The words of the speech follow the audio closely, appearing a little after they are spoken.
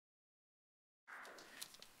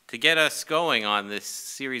To get us going on this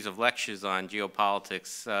series of lectures on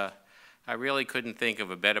geopolitics, I really couldn't think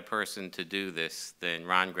of a better person to do this than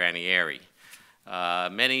Ron Granieri.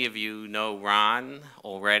 Many of you know Ron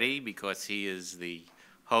already because he is the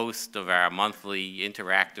host of our monthly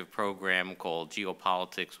interactive program called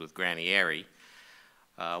Geopolitics with Granieri,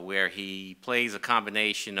 where he plays a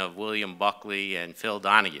combination of William Buckley and Phil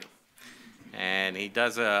Donahue. And he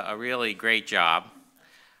does a really great job.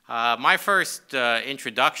 My first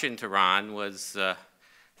introduction to Ron was, I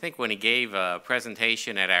think, when he gave a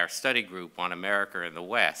presentation at our study group on America in the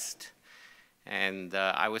West. And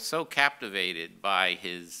I was so captivated by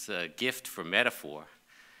his gift for metaphor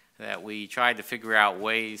that we tried to figure out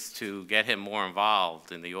ways to get him more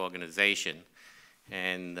involved in the organization.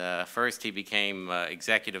 And first he became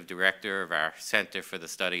executive director of our Center for the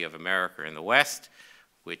Study of America in the West,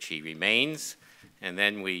 which he remains. And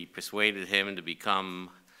then we persuaded him to become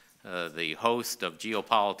the host of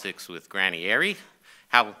Geopolitics with Granieri.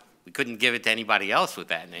 How we couldn't give it to anybody else with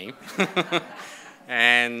that name.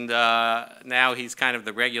 And now he's kind of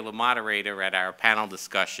the regular moderator at our panel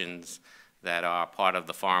discussions that are part of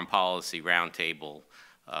the Foreign Policy Roundtable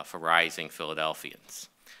for Rising Philadelphians.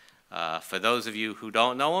 For those of you who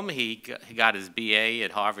don't know him, he got his BA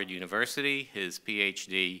at Harvard University, his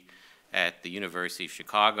PhD at the University of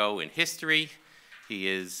Chicago in history. He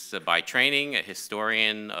is, by training, a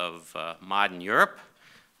historian of modern Europe,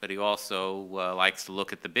 but he also likes to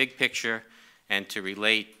look at the big picture and to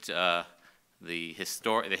relate the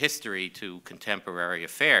history to contemporary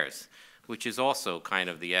affairs, which is also kind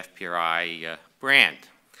of the FPRI brand.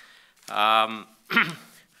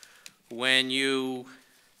 When you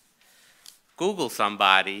Google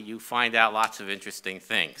somebody, you find out lots of interesting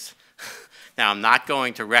things. Now, I'm not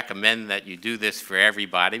going to recommend that you do this for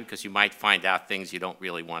everybody because you might find out things you don't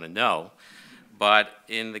really want to know. But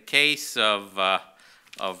in the case of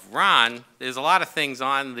Ron, there's a lot of things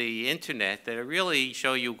on the internet that really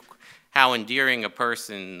show you how endearing a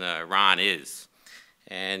person Ron is.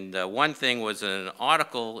 And one thing was an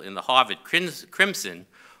article in the Harvard Crimson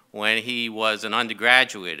when he was an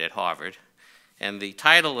undergraduate at Harvard. And the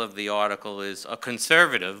title of the article is "A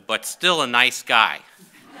Conservative, but Still a Nice Guy."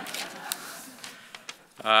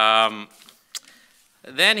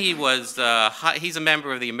 Then he was, he's a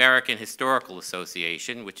member of the American Historical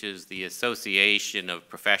Association, which is the association of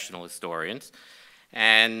professional historians.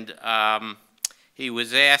 And he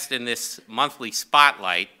was asked in this monthly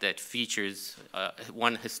spotlight that features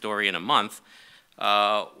one historian a month,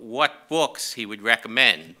 what books he would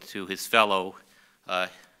recommend to his fellow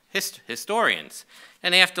historians.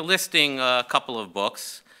 And after listing a couple of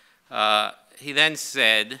books, he then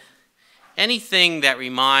said, "Anything that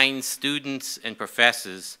reminds students and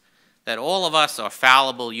professors that all of us are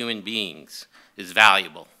fallible human beings is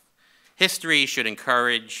valuable. History should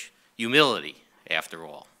encourage humility, after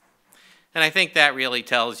all." And I think that really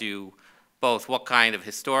tells you both what kind of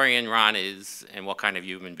historian Ron is and what kind of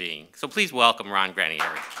human being. So please welcome Ron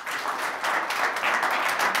Granieri.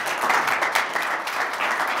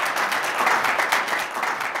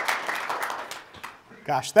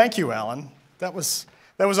 Gosh, thank you, Alan. That was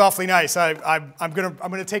awfully nice. I'm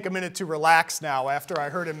gonna take a minute to relax now. After I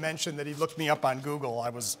heard him mention that he looked me up on Google,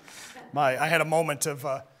 I had a moment of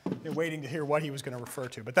waiting to hear what he was going to refer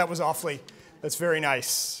to. But that's very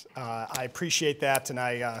nice. I appreciate that, and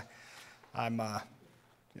I'm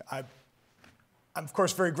of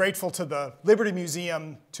course very grateful to the Liberty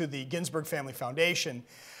Museum, to the Ginsburg Family Foundation,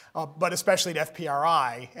 but especially to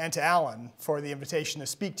FPRI and to Alan for the invitation to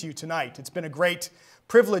speak to you tonight. It's been a great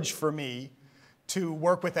privilege for me to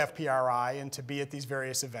work with FPRI and to be at these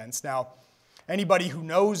various events. Now, anybody who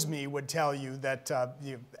knows me would tell you that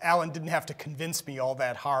Alan didn't have to convince me all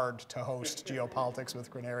that hard to host Geopolitics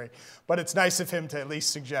with Granieri, but it's nice of him to at least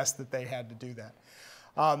suggest that they had to do that.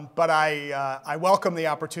 But I welcome the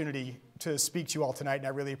opportunity to speak to you all tonight, and I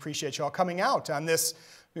really appreciate you all coming out on this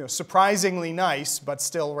surprisingly nice but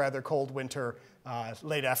still rather cold winter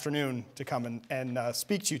late afternoon to come and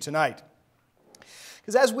speak to you tonight.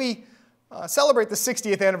 Because as we celebrate the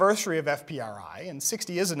 60th anniversary of FPRI, and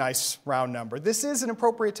 60 is a nice round number, this is an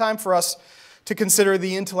appropriate time for us to consider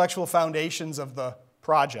the intellectual foundations of the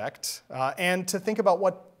project and to think about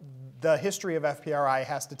what the history of FPRI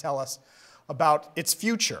has to tell us about its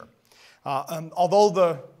future. Although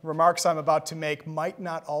the remarks I'm about to make might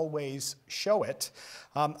not always show it,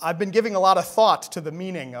 I've been giving a lot of thought to the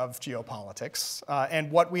meaning of geopolitics and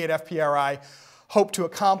what we at FPRI hope to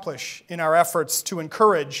accomplish in our efforts to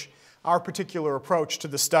encourage our particular approach to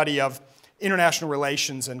the study of international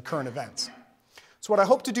relations and current events. So what I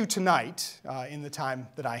hope to do tonight, in the time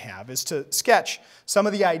that I have, is to sketch some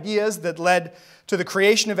of the ideas that led to the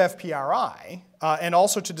creation of FPRI, and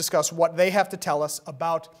also to discuss what they have to tell us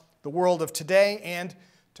about the world of today, and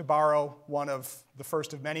to borrow one of the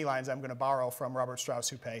first of many lines I'm going to borrow from Robert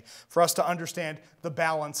Strausz-Hupé, for us to understand the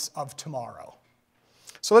balance of tomorrow.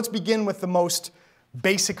 So let's begin with the most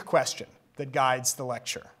basic question that guides the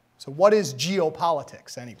lecture. So what is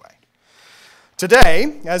geopolitics, anyway?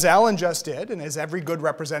 Today, as Alan just did, and as every good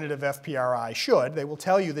representative of FPRI should, they will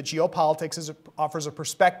tell you that geopolitics offers a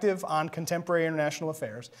perspective on contemporary international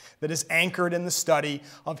affairs that is anchored in the study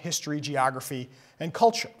of history, geography, and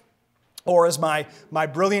culture. Or as my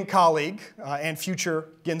brilliant colleague and future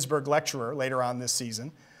Ginsburg lecturer later on this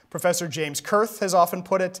season, Professor James Kurth has often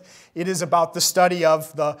put it, it is about the study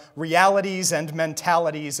of the realities and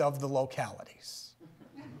mentalities of the localities.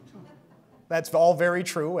 That's all very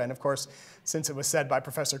true, and of course, since it was said by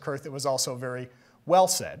Professor Kurth, it was also very well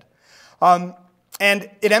said. And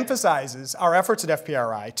it emphasizes our efforts at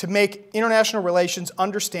FPRI to make international relations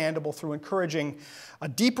understandable through encouraging a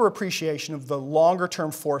deeper appreciation of the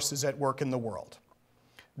longer-term forces at work in the world.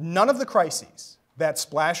 None of the crises that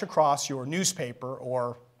splash across your newspaper,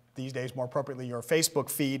 or these days more appropriately your Facebook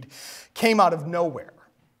feed, came out of nowhere.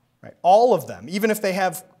 Right? All of them, even if they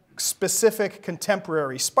have specific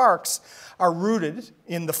contemporary sparks, are rooted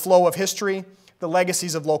in the flow of history, the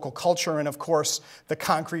legacies of local culture, and of course, the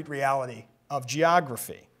concrete reality of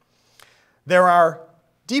geography. There are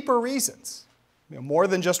deeper reasons, more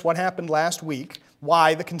than just what happened last week,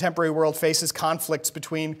 why the contemporary world faces conflicts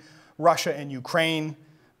between Russia and Ukraine,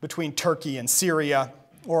 between Turkey and Syria,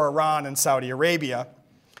 or Iran and Saudi Arabia,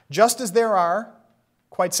 just as there are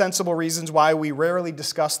quite sensible reasons why we rarely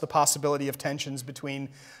discuss the possibility of tensions between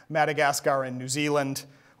Madagascar and New Zealand,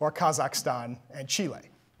 or Kazakhstan and Chile.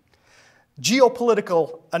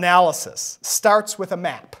 Geopolitical analysis starts with a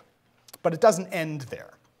map, but it doesn't end there.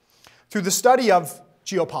 Through the study of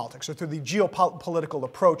geopolitics, or through the geopolitical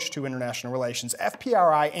approach to international relations,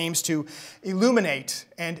 FPRI aims to illuminate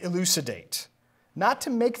and elucidate, not to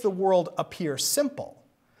make the world appear simple,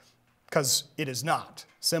 because it is not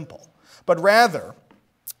simple, but rather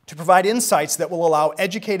to provide insights that will allow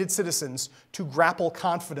educated citizens to grapple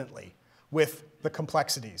confidently with the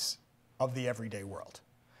complexities of the everyday world.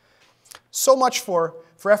 So much for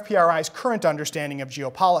FPRI's current understanding of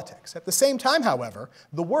geopolitics. At the same time, however,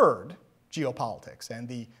 the word geopolitics, and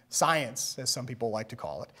the science, as some people like to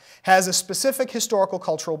call it, has a specific historical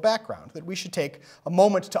cultural background that we should take a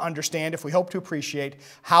moment to understand if we hope to appreciate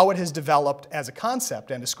how it has developed as a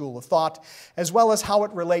concept and a school of thought, as well as how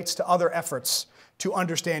it relates to other efforts to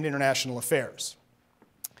understand international affairs.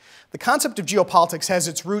 The concept of geopolitics has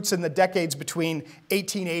its roots in the decades between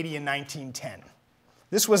 1880 and 1910.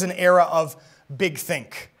 This was an era of big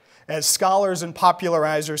think, as scholars and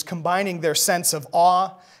popularizers combining their sense of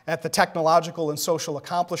awe at the technological and social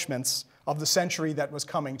accomplishments of the century that was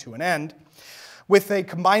coming to an end, they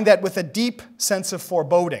combined that with a deep sense of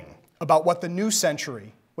foreboding about what the new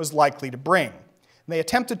century was likely to bring. And they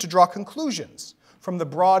attempted to draw conclusions from the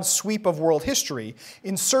broad sweep of world history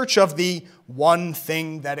in search of the one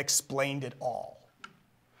thing that explained it all.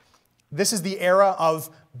 This is the era of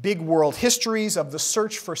big world histories, of the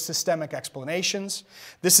search for systemic explanations.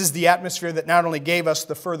 This is the atmosphere that not only gave us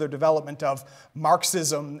the further development of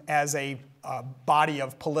Marxism as a body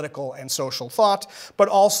of political and social thought, but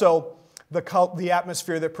also the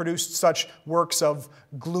atmosphere that produced such works of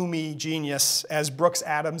gloomy genius as Brooks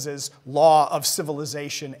Adams's Law of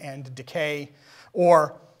Civilization and Decay,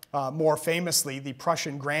 or more famously, the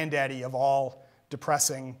Prussian granddaddy of all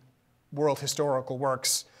depressing world historical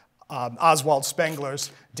works, Oswald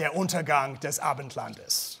Spengler's Der Untergang des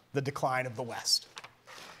Abendlandes, The Decline of the West.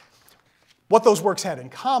 What those works had in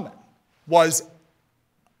common was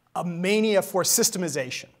a mania for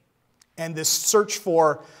systemization and this search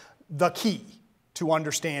for the key to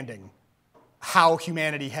understanding how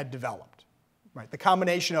humanity had developed. Right? The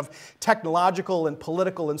combination of technological and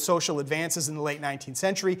political and social advances in the late 19th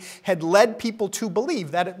century had led people to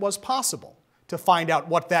believe that it was possible to find out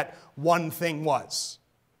what that one thing was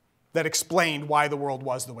that explained why the world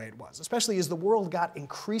was the way it was, especially as the world got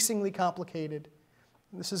increasingly complicated.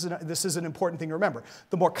 This is an important thing to remember.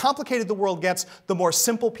 The more complicated the world gets, the more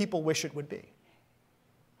simple people wish it would be.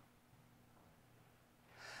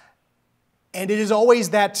 And it is always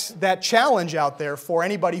that challenge out there for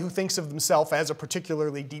anybody who thinks of themselves as a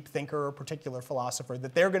particularly deep thinker or a particular philosopher,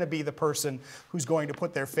 that they're going to be the person who's going to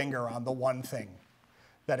put their finger on the one thing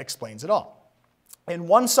that explains it all. And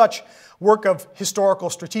one such work of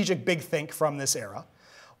historical strategic big think from this era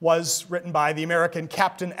was written by the American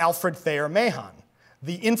Captain Alfred Thayer Mahon,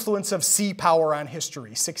 The Influence of Sea Power on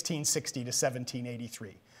History, 1660 to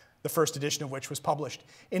 1783, the first edition of which was published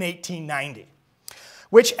in 1890,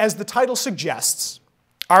 which, as the title suggests,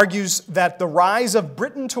 argues that the rise of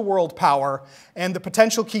Britain to world power and the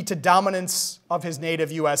potential key to dominance of his native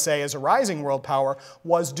USA as a rising world power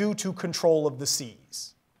was due to control of the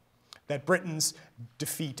seas. That Britain's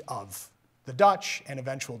defeat of the Dutch and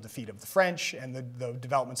eventual defeat of the French and the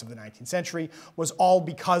developments of the 19th century was all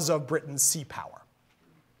because of Britain's sea power.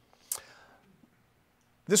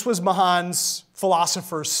 This was Mahan's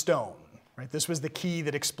philosopher's stone. Right? This was the key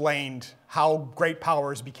that explained how great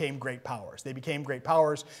powers became great powers. They became great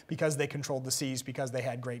powers because they controlled the seas, because they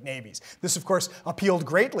had great navies. This, of course, appealed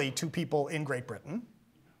greatly to people in Great Britain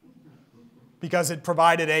because it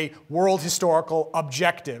provided a world historical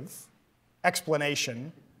objective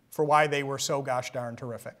explanation for why they were so gosh darn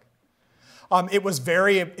terrific. It was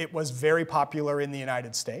very popular in the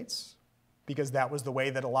United States because that was the way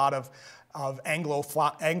that a lot of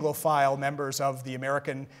Anglophile members of the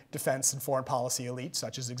American defense and foreign policy elite,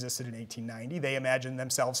 such as existed in 1890, they imagined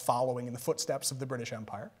themselves following in the footsteps of the British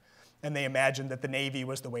Empire. And they imagined that the Navy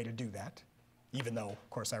was the way to do that, even though, of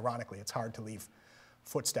course, ironically, it's hard to leave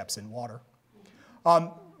footsteps in water.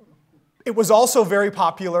 It was also very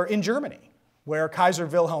popular in Germany, where Kaiser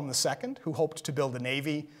Wilhelm II, who hoped to build a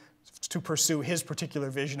navy to pursue his particular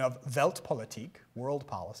vision of Weltpolitik, world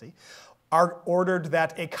policy, ordered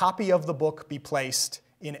that a copy of the book be placed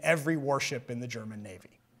in every warship in the German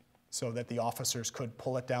Navy so that the officers could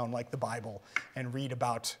pull it down like the Bible and read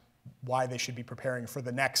about why they should be preparing for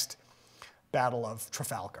the next Battle of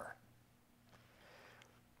Trafalgar.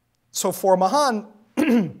 So for Mahan,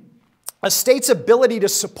 a state's ability to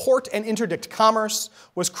support and interdict commerce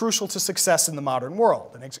was crucial to success in the modern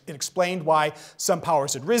world, and it explained why some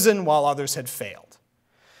powers had risen while others had failed.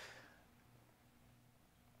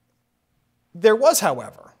 There was,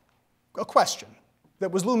 however, a question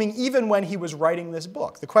that was looming even when he was writing this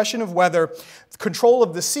book, the question of whether control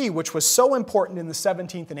of the sea, which was so important in the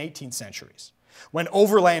 17th and 18th centuries, when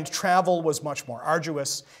overland travel was much more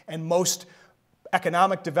arduous and most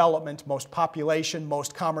economic development, most population,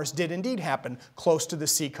 most commerce did indeed happen close to the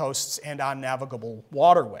seacoasts and on navigable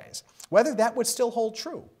waterways, whether that would still hold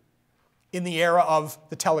true in the era of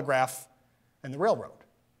the telegraph and the railroad,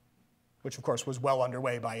 which of course was well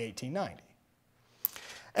underway by 1890.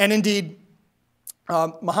 And indeed,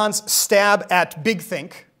 Mahan's stab at Big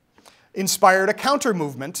Think inspired a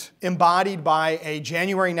counter-movement embodied by a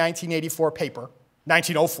January 1904 paper,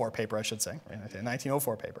 1904 paper, I should say,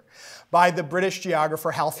 1904 paper, by the British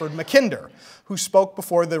geographer Halford Mackinder, who spoke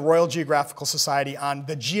before the Royal Geographical Society on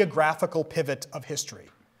the geographical pivot of history.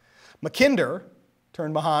 Mackinder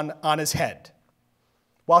turned Mahan on his head.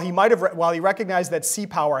 While he recognized that sea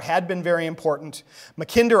power had been very important,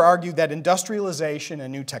 Mackinder argued that industrialization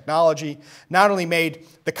and new technology not only made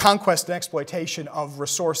the conquest and exploitation of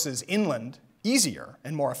resources inland easier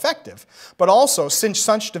and more effective, but also, since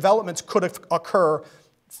such developments could occur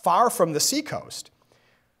far from the seacoast,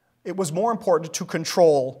 it was more important to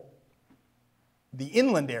control the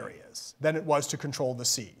inland areas than it was to control the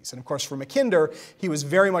seas. And of course, for Mackinder, he was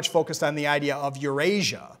very much focused on the idea of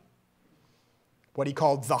Eurasia, what he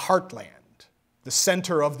called the heartland, the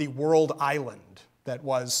center of the world island that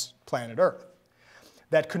was planet Earth.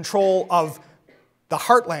 That control of the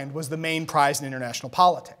heartland was the main prize in international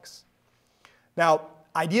politics. Now,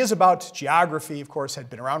 ideas about geography, of course, had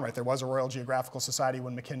been around, right? There was a Royal Geographical Society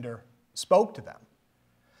when Mackinder spoke to them.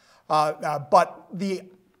 But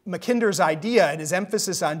Mackinder's idea and his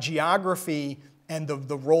emphasis on geography and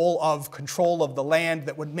the role of control of the land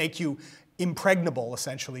that would make you impregnable,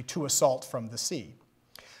 essentially, to assault from the sea.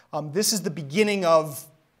 This is the beginning of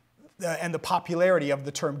and the popularity of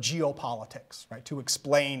the term geopolitics, right, to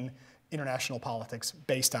explain international politics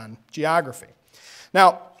based on geography.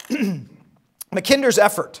 Now, Mackinder's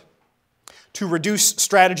effort to reduce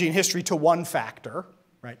strategy and history to one factor,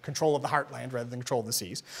 right, control of the heartland rather than control of the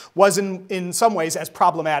seas, was in some ways as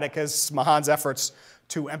problematic as Mahan's efforts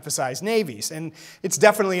to emphasize navies. And it's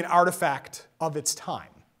definitely an artifact of its time.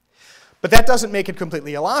 But that doesn't make it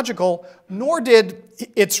completely illogical, nor did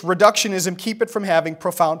its reductionism keep it from having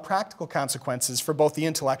profound practical consequences for both the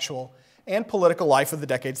intellectual and political life of the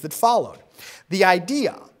decades that followed. The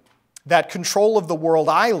idea that control of the world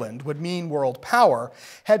island would mean world power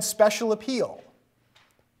had special appeal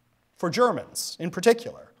for Germans in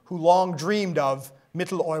particular, who long dreamed of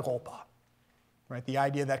Mitteleuropa. Right, the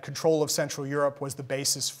idea that control of Central Europe was the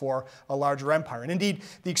basis for a larger empire. And indeed,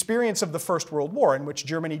 the experience of the First World War, in which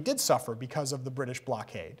Germany did suffer because of the British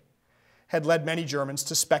blockade, had led many Germans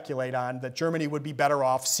to speculate on that Germany would be better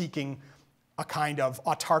off seeking a kind of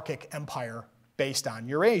autarkic empire based on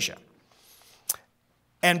Eurasia.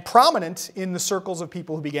 And prominent in the circles of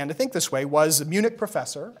people who began to think this way was a Munich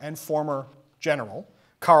professor and former general,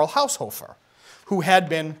 Karl Haushofer, who had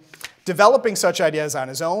been developing such ideas on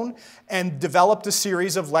his own and developed a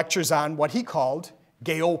series of lectures on what he called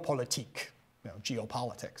Geopolitik,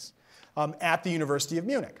 geopolitics, at the University of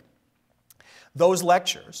Munich. Those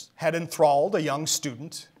lectures had enthralled a young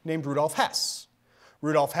student named Rudolf Hess.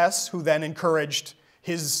 Rudolf Hess, who then encouraged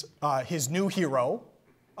his new hero,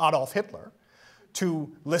 Adolf Hitler,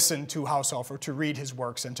 to listen to Haushofer, to read his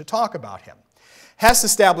works, and to talk about him. Hess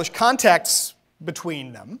established contacts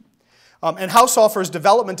between them, and Haushofer's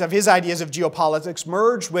development of his ideas of geopolitics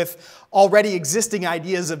merged with already existing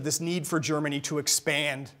ideas of this need for Germany to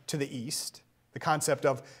expand to the east, the concept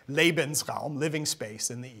of Lebensraum, living space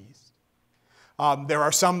in the east. There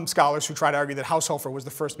are some scholars who try to argue that Haushofer was the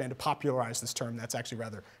first man to popularize this term. That's actually a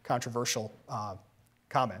rather controversial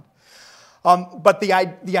comment. But the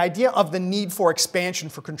idea of the need for expansion,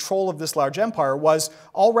 for control of this large empire, was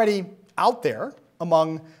already out there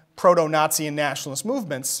among proto-Nazi and nationalist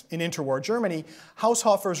movements in interwar Germany.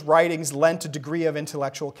 Haushofer's writings lent a degree of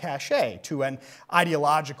intellectual cachet to an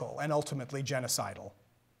ideological and ultimately genocidal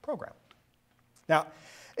program. Now,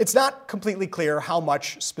 it's not completely clear how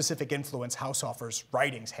much specific influence Haushofer's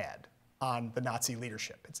writings had on the Nazi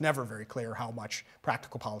leadership. It's never very clear how much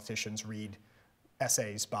practical politicians read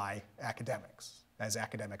essays by academics, as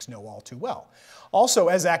academics know all too well. Also,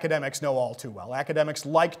 as academics know all too well, academics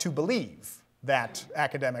like to believe that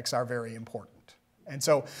academics are very important. And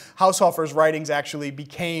so Haushofer's writings actually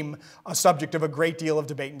became a subject of a great deal of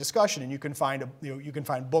debate and discussion, and you can find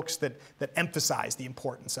books that emphasize the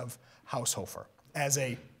importance of Haushofer as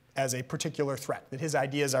a particular threat, that his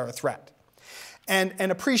ideas are a threat. And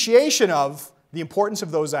an appreciation of the importance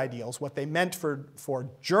of those ideals, what they meant for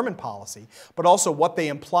German policy, but also what they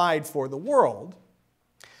implied for the world.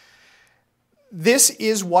 This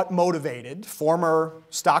is what motivated former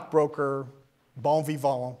stockbroker, bon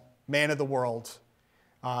vivant, man of the world,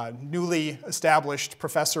 newly established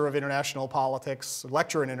professor of international politics,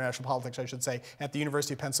 lecturer in international politics, I should say, at the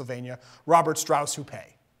University of Pennsylvania, Robert Strausz-Hupé,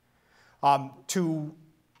 to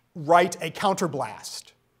write a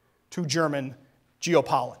counterblast to German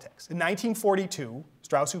geopolitics. In 1942,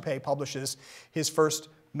 Strausz-Hupé publishes his first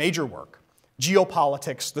major work,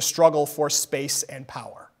 Geopolitics, the Struggle for Space and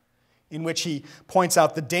Power, in which he points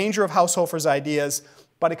out the danger of Haushofer's ideas,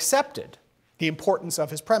 but accepted the importance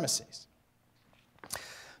of his premises.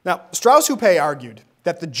 Now, Strausz-Hupé argued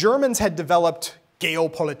that the Germans had developed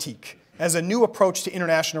Geopolitik as a new approach to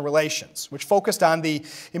international relations, which focused on the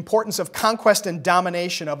importance of conquest and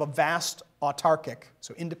domination of a vast autarkic,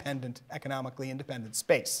 so independent, economically independent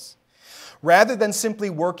space, rather than simply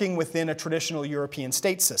working within a traditional European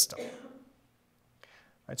state system.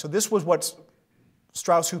 Right, so this was what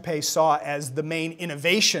Strausz-Hupé saw as the main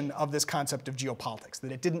innovation of this concept of geopolitics,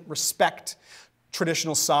 that it didn't respect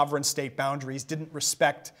traditional sovereign state boundaries, didn't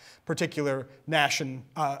respect particular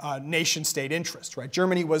nation-state interests. Right?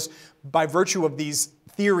 Germany was, by virtue of these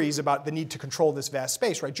theories about the need to control this vast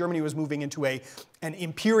space, right, Germany was moving into an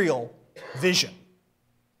imperial vision.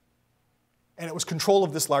 And it was control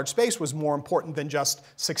of this large space was more important than just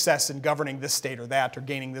success in governing this state or that, or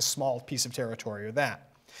gaining this small piece of territory or that.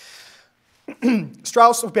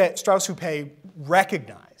 Strausz-Hupé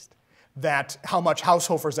recognized that how much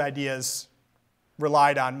Haushofer's ideas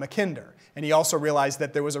relied on Mackinder. And he also realized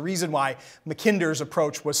that there was a reason why Mackinder's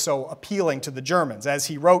approach was so appealing to the Germans. As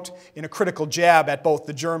he wrote in a critical jab at both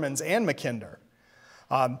the Germans and Mackinder,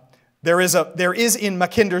 there is in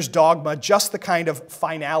Mackinder's dogma just the kind of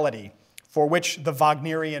finality for which the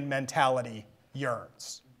Wagnerian mentality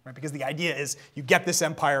yearns. Right? Because the idea is you get this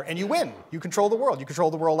empire and you win. You control the world. You control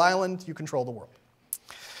the world island. You control the world.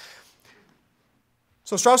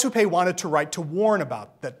 So Strausz-Hupé wanted to write to warn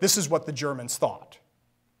about that this is what the Germans thought.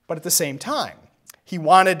 But at the same time,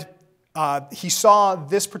 he saw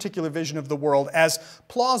this particular vision of the world as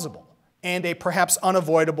plausible and a perhaps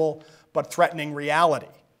unavoidable but threatening reality.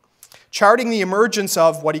 Charting the emergence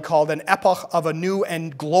of what he called an epoch of a new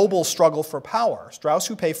and global struggle for power,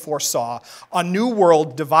 Strausz-Hupé foresaw a new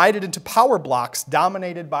world divided into power blocks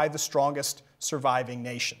dominated by the strongest surviving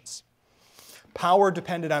nations. Power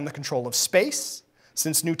depended on the control of space,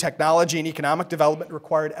 since new technology and economic development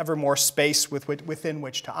required ever more space within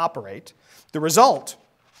which to operate. The result,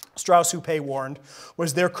 Strausz-Hupé warned,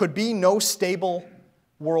 was there could be no stable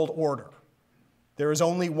world order. There is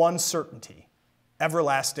only one certainty: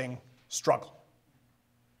 everlasting struggle.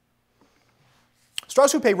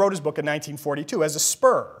 Strausz-Hupé wrote his book in 1942 as a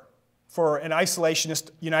spur for an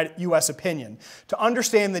isolationist U.S. opinion, to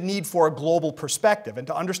understand the need for a global perspective and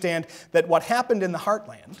to understand that what happened in the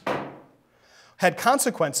heartland had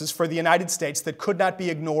consequences for the United States that could not be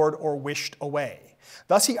ignored or wished away.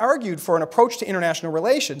 Thus, he argued for an approach to international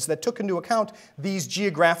relations that took into account these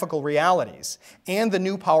geographical realities and the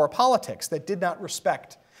new power politics that did not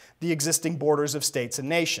respect the existing borders of states and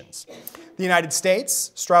nations. The United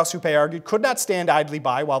States, Strauss-Hupé argued, could not stand idly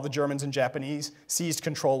by while the Germans and Japanese seized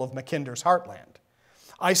control of Mackinder's heartland.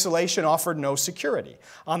 Isolation offered no security.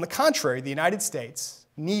 On the contrary, the United States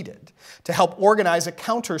needed to help organize a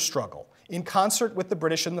counter-struggle in concert with the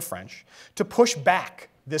British and the French to push back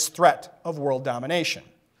this threat of world domination.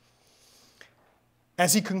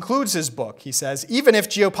 As he concludes his book, he says, "Even if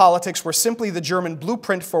geopolitics were simply the German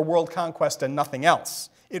blueprint for world conquest and nothing else,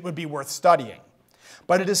 it would be worth studying.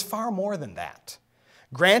 But it is far more than that.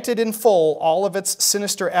 Granted in full all of its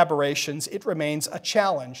sinister aberrations, it remains a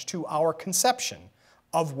challenge to our conception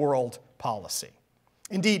of world policy."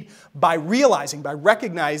 Indeed, by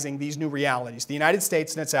recognizing these new realities, the United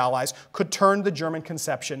States and its allies could turn the German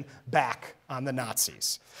conception back on the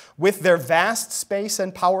Nazis. With their vast space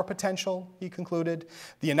and power potential, he concluded,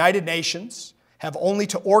 the United Nations have only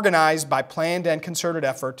to organize by planned and concerted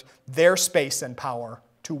effort their space and power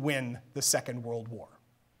to win the Second World War.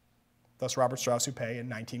 Thus Robert Strauss-Hupé in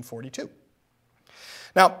 1942.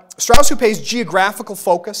 Now, Strauss-Hupé's geographical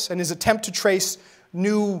focus and his attempt to trace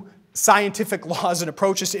new scientific laws and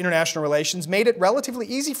approaches to international relations made it relatively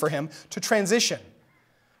easy for him to transition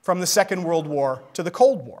from the Second World War to the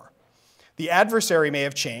Cold War. The adversary may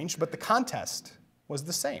have changed, but the contest was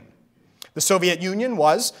the same. The Soviet Union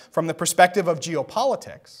was, from the perspective of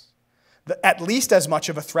geopolitics, at least as much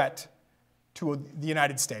of a threat to the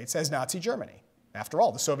United States as Nazi Germany. After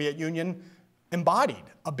all, the Soviet Union embodied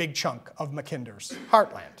a big chunk of Mackinder's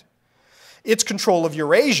heartland. Its control of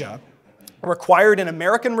Eurasia required an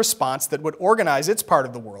American response that would organize its part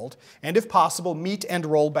of the world and, if possible, meet and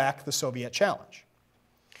roll back the Soviet challenge.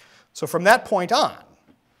 So from that point on,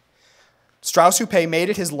 Strauss-Hupé made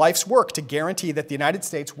it his life's work to guarantee that the United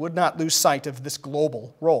States would not lose sight of this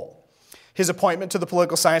global role. His appointment to the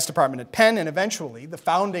political science department at Penn and eventually the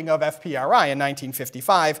founding of FPRI in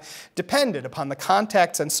 1955 depended upon the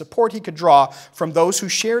contacts and support he could draw from those who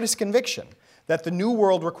shared his conviction that the new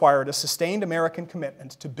world required a sustained American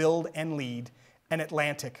commitment to build and lead an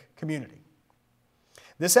Atlantic community.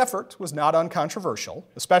 This effort was not uncontroversial,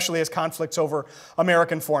 especially as conflicts over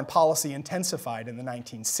American foreign policy intensified in the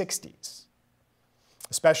 1960s,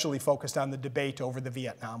 especially focused on the debate over the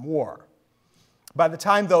Vietnam War. By the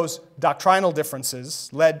time those doctrinal differences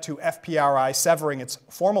led to FPRI severing its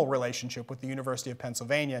formal relationship with the University of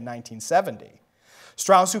Pennsylvania in 1970,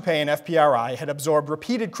 Strauss-Hupé and FPRI had absorbed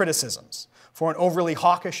repeated criticisms for an overly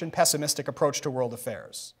hawkish and pessimistic approach to world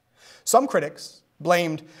affairs. Some critics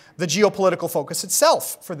blamed the geopolitical focus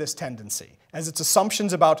itself for this tendency, as its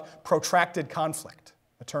assumptions about protracted conflict,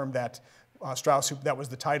 a term that that was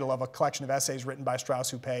the title of a collection of essays written by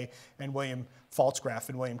Strauss-Hupé and William Pfalzgraf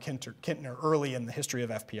and William Kintner early in the history of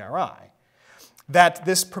FPRI, that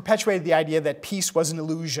this perpetuated the idea that peace was an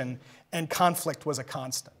illusion and conflict was a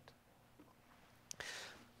constant.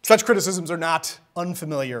 Such criticisms are not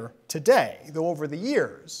unfamiliar today, though over the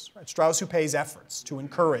years, Strauss-Hupé's efforts to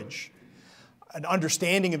encourage an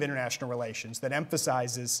understanding of international relations that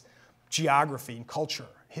emphasizes geography and culture,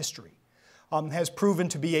 history, has proven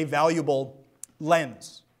to be a valuable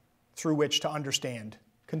lens through which to understand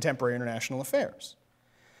contemporary international affairs.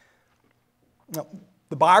 Now,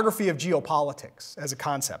 the biography of geopolitics as a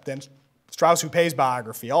concept, and Strauss-Hupé's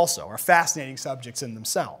biography also, are fascinating subjects in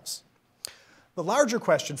themselves. The larger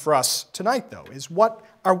question for us tonight, though, is what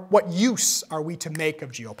use are we to make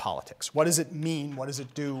of geopolitics? What does it mean? What does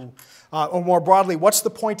it do? Or more broadly, what's the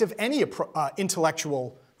point of any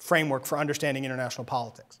intellectual framework for understanding international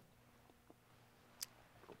politics?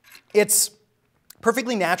 It's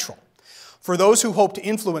perfectly natural for those who hope to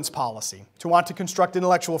influence policy to want to construct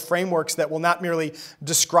intellectual frameworks that will not merely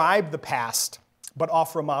describe the past, but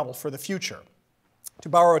offer a model for the future. To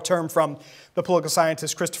borrow a term from the political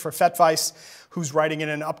scientist Christopher Fettweis, who's writing in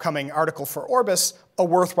an upcoming article for Orbis, a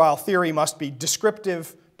worthwhile theory must be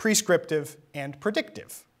descriptive, prescriptive, and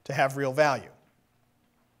predictive to have real value.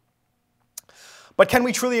 But can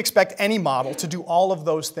we truly expect any model to do all of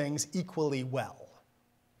those things equally well?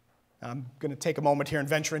 I'm going to take a moment here and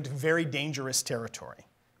venture into very dangerous territory,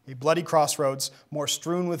 a bloody crossroads more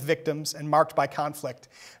strewn with victims and marked by conflict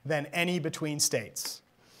than any between states.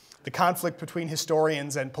 The conflict between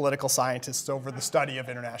historians and political scientists over the study of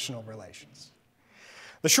international relations.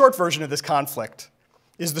 The short version of this conflict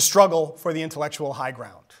is the struggle for the intellectual high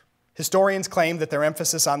ground. Historians claim that their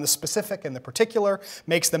emphasis on the specific and the particular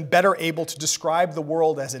makes them better able to describe the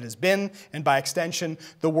world as it has been, and by extension,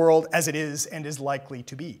 the world as it is and is likely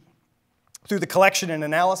to be. Through the collection and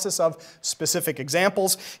analysis of specific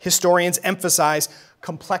examples, historians emphasize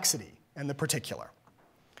complexity and the particular.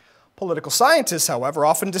 Political scientists, however,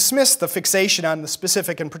 often dismiss the fixation on the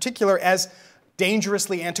specific and particular as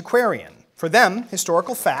dangerously antiquarian. For them,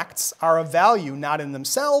 historical facts are of value not in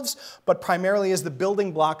themselves, but primarily as the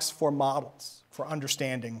building blocks for models for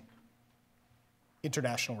understanding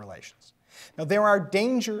international relations. Now, there are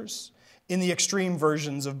dangers in the extreme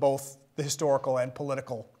versions of both the historical and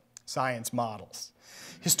political science models.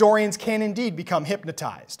 Historians can indeed become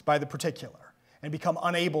hypnotized by the particular and become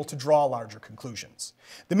unable to draw larger conclusions.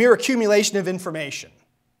 The mere accumulation of information,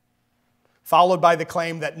 followed by the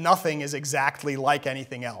claim that nothing is exactly like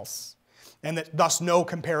anything else, and that thus no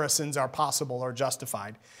comparisons are possible or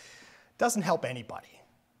justified, doesn't help anybody.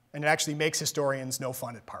 And it actually makes historians no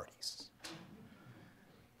fun at parties.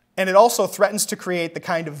 And it also threatens to create the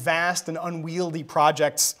kind of vast and unwieldy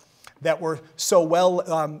projects that were so well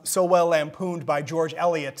lampooned by George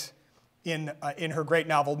Eliot in her great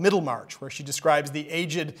novel Middlemarch, where she describes the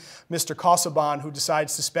aged Mr. Casaubon who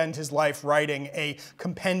decides to spend his life writing a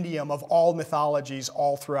compendium of all mythologies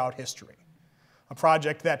all throughout history. A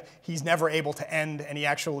project that he's never able to end, and he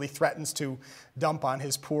actually threatens to dump on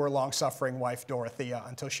his poor, long-suffering wife Dorothea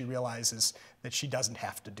until she realizes that she doesn't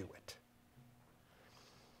have to do it.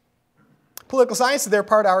 Political science, for their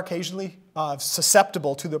part, are occasionally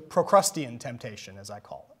susceptible to the Procrustean temptation, as I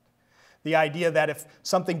call it. The idea that if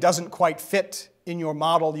something doesn't quite fit in your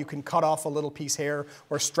model, you can cut off a little piece here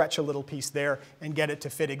or stretch a little piece there and get it to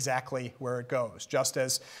fit exactly where it goes. Just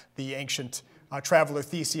as the ancient traveler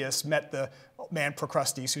Theseus met the man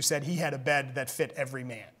Procrustes, who said he had a bed that fit every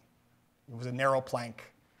man. It was a narrow plank,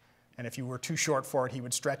 and if you were too short for it, he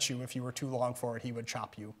would stretch you. If you were too long for it, he would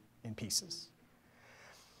chop you in pieces.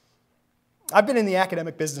 I've been in the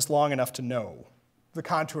academic business long enough to know the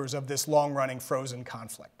contours of this long-running frozen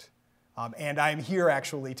conflict. And I'm here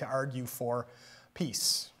actually to argue for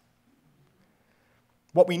peace.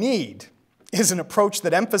 What we need is an approach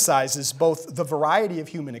that emphasizes both the variety of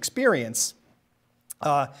human experience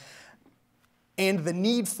and the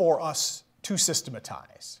need for us to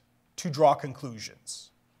systematize, to draw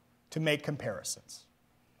conclusions, to make comparisons,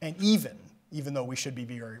 and even though we should be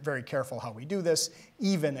very, very careful how we do this,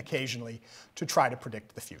 even occasionally to try to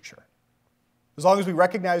predict the future. As long as we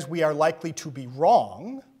recognize we are likely to be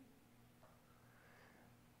wrong,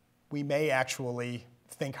 we may actually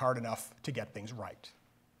think hard enough to get things right.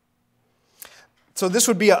 So this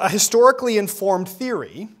would be a historically informed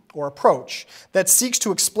theory or approach that seeks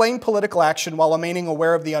to explain political action while remaining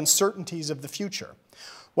aware of the uncertainties of the future.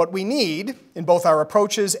 What we need in both our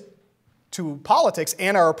approaches to politics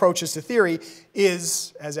and our approaches to theory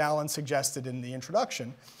is, as Alan suggested in the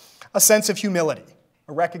introduction, a sense of humility,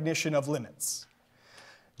 a recognition of limits.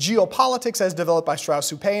 Geopolitics, as developed by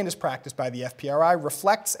Strausz-Hupé and is practiced by the FPRI,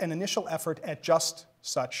 reflects an initial effort at just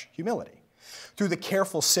such humility. Through the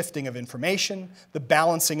careful sifting of information, the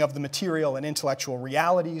balancing of the material and intellectual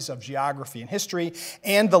realities of geography and history,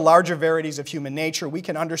 and the larger verities of human nature, we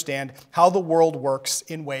can understand how the world works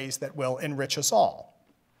in ways that will enrich us all.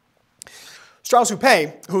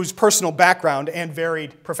 Strausz-Hupé, whose personal background and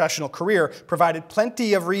varied professional career provided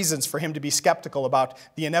plenty of reasons for him to be skeptical about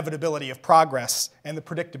the inevitability of progress and the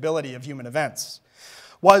predictability of human events,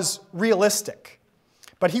 was realistic.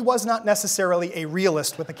 But he was not necessarily a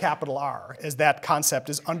realist with a capital R, as that concept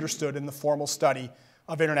is understood in the formal study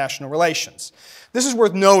of international relations. This is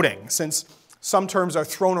worth noting, since some terms are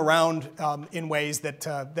thrown around in ways that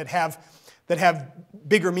have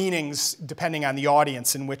bigger meanings depending on the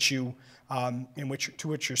audience to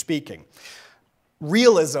which you're speaking.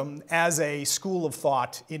 Realism as a school of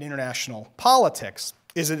thought in international politics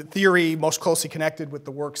is a theory most closely connected with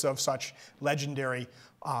the works of such legendary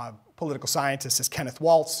political scientists as Kenneth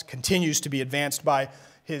Waltz, continues to be advanced by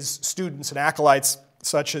his students and acolytes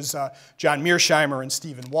such as John Mearsheimer and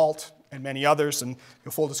Stephen Walt and many others. And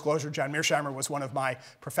full disclosure, John Mearsheimer was one of my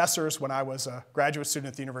professors when I was a graduate student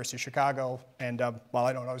at the University of Chicago. And while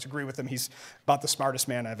I don't always agree with him, he's about the smartest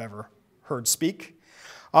man I've ever heard speak.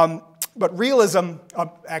 But realism,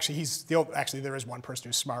 actually there is one person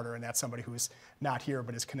who's smarter, and that's somebody who is not here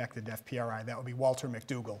but is connected to FPRI. That would be Walter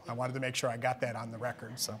McDougall. I wanted to make sure I got that on the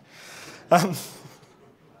record. So,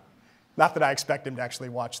 not that I expect him to actually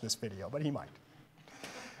watch this video, but he might.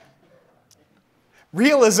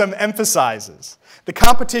 Realism emphasizes the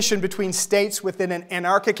competition between states within an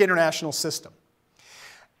anarchic international system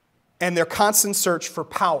and their constant search for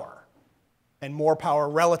power and more power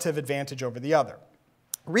relative advantage over the other.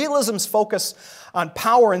 Realism's focus on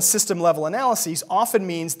power and system-level analyses often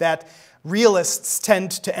means that realists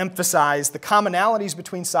tend to emphasize the commonalities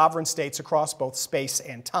between sovereign states across both space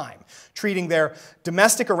and time, treating their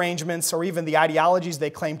domestic arrangements or even the ideologies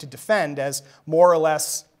they claim to defend as more or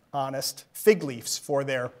less honest fig leaves for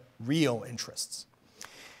their real interests.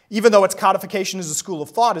 Even though its codification as a school of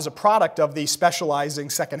thought is a product of the specializing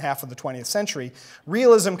second half of the 20th century,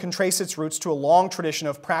 realism can trace its roots to a long tradition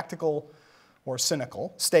of practical or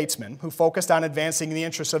cynical statesmen who focused on advancing the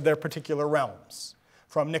interests of their particular realms.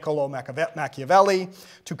 From Niccolò Machiavelli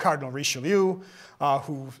to Cardinal Richelieu,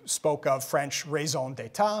 who spoke of French raison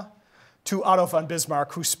d'etat, to Otto von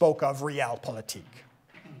Bismarck, who spoke of realpolitik.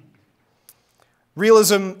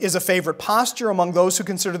 Realism is a favorite posture among those who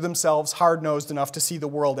consider themselves hard-nosed enough to see the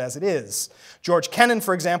world as it is. George Kennan,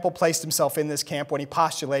 for example, placed himself in this camp when he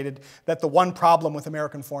postulated that the one problem with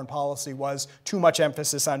American foreign policy was too much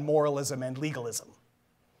emphasis on moralism and legalism.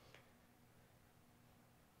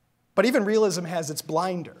 But even realism has its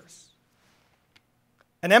blinders.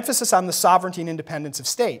 An emphasis on the sovereignty and independence of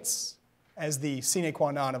states as the sine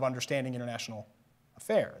qua non of understanding international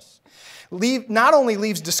affairs not only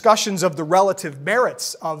leaves discussions of the relative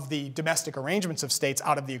merits of the domestic arrangements of states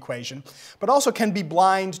out of the equation, but also can be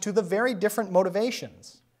blind to the very different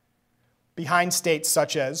motivations behind states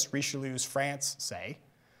such as Richelieu's France, say,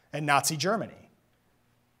 and Nazi Germany,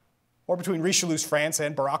 or between Richelieu's France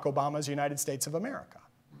and Barack Obama's United States of America.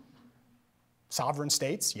 Sovereign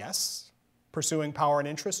states, yes. Pursuing power and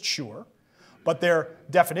interest, sure. But their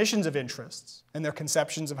definitions of interests and their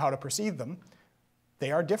conceptions of how to perceive them,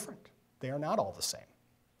 they are different. They are not all the same.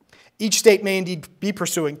 Each state may indeed be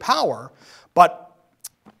pursuing power, but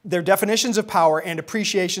their definitions of power and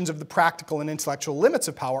appreciations of the practical and intellectual limits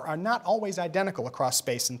of power are not always identical across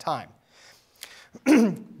space and time.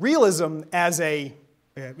 Realism, as a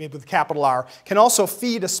with capital R, can also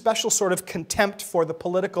feed a special sort of contempt for the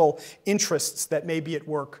political interests that may be at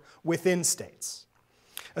work within states,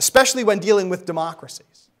 especially when dealing with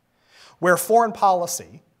democracies, where foreign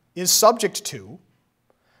policy is subject to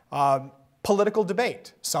political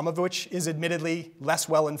debate, some of which is admittedly less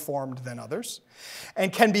well-informed than others,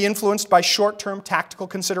 and can be influenced by short-term tactical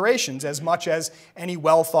considerations as much as any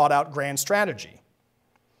well-thought-out grand strategy.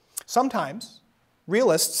 Sometimes,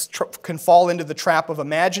 realists can fall into the trap of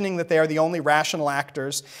imagining that they are the only rational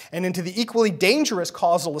actors and into the equally dangerous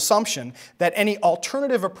causal assumption that any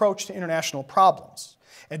alternative approach to international problems,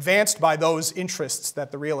 advanced by those interests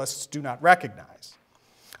that the realists do not recognize,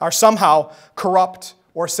 are somehow corrupt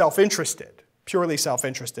or self-interested, purely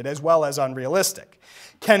self-interested, as well as unrealistic.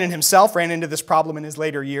 Kennan himself ran into this problem in his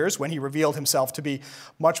later years when he revealed himself to be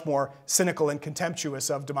much more cynical and contemptuous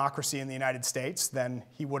of democracy in the United States than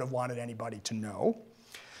he would have wanted anybody to know.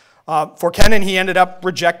 For Kennan, he ended up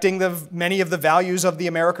rejecting many of the values of the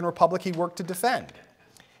American Republic he worked to defend.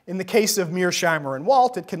 In the case of Mearsheimer and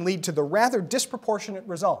Walt, it can lead to the rather disproportionate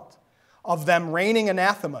result of them raining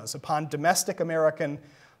anathemas upon domestic American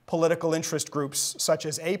political interest groups such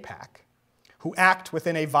as AIPAC, who act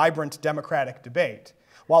within a vibrant democratic debate,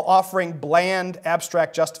 while offering bland,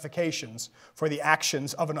 abstract justifications for the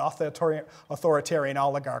actions of an authoritarian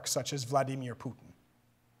oligarch such as Vladimir Putin.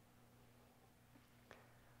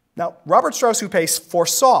 Now, Robert Strauss-Hupé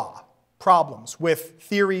foresaw problems with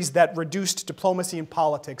theories that reduced diplomacy and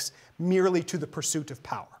politics merely to the pursuit of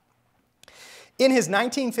power. In his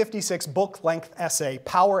 1956 book-length essay,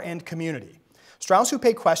 Power and Community,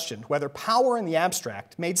 Strauss-Hupé questioned whether power in the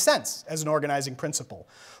abstract made sense as an organizing principle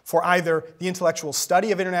for either the intellectual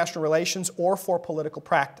study of international relations or for political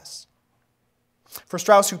practice. For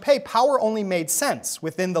Strauss-Hupé, power only made sense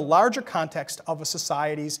within the larger context of a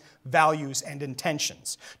society's values and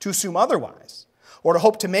intentions. To assume otherwise, or to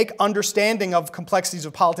hope to make understanding of complexities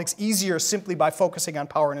of politics easier simply by focusing on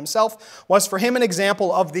power in himself, was for him an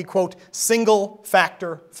example of the, quote,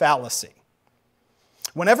 single-factor fallacy.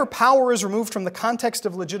 Whenever power is removed from the context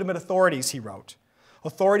of legitimate authorities, he wrote,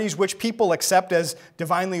 authorities which people accept as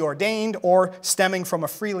divinely ordained or stemming from a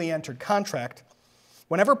freely entered contract,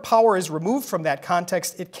 whenever power is removed from that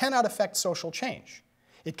context, it cannot affect social change.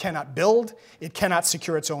 It cannot build, it cannot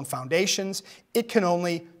secure its own foundations, it can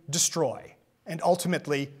only destroy, and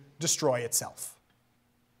ultimately destroy itself.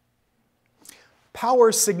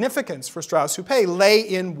 Power's significance for Strauss-Hupé lay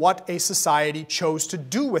in what a society chose to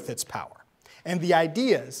do with its power and the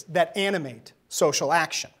ideas that animate social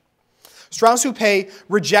action. Strauss-Hupé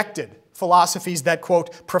rejected philosophies that,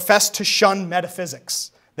 quote, profess to shun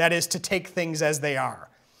metaphysics, that is, to take things as they are,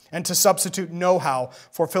 and to substitute know-how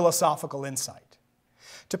for philosophical insight.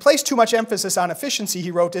 To place too much emphasis on efficiency,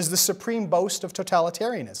 he wrote, is the supreme boast of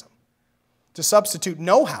totalitarianism. To substitute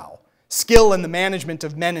know-how skill in the management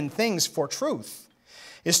of men and things for truth,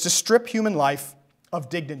 is to strip human life of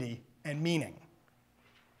dignity and meaning.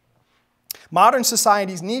 Modern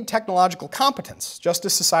societies need technological competence, just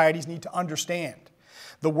as societies need to understand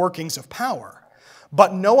the workings of power.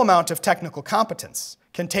 But no amount of technical competence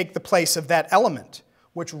can take the place of that element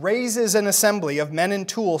which raises an assembly of men and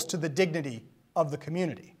tools to the dignity of the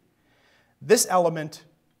community. This element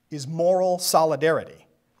is moral solidarity.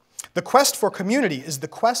 The quest for community is the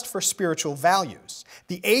quest for spiritual values,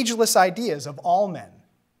 the ageless ideas of all men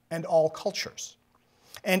and all cultures.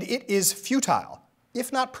 And it is futile,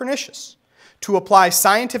 if not pernicious, to apply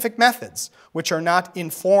scientific methods which are not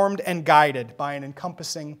informed and guided by an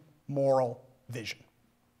encompassing moral vision.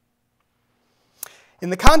 In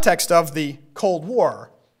the context of the Cold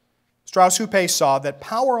War, Strauss-Hupé saw that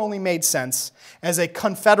power only made sense as a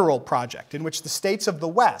confederal project in which the states of the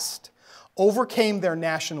West overcame their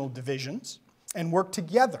national divisions and worked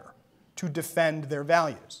together to defend their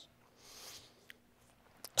values.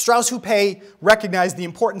 Strauss-Hupé recognized the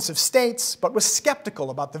importance of states, but was skeptical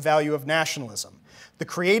about the value of nationalism. The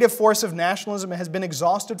creative force of nationalism has been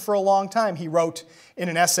exhausted for a long time, he wrote in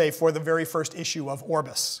an essay for the very first issue of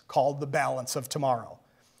Orbis, called The Balance of Tomorrow.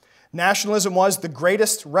 Nationalism was the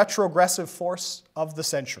greatest retrogressive force of the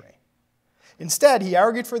century. Instead, he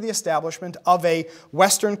argued for the establishment of a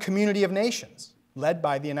Western community of nations, led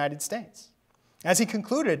by the United States. As he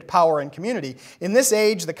concluded Power and Community, in this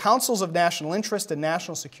age, the councils of national interest and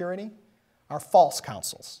national security are false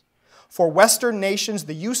councils. For Western nations,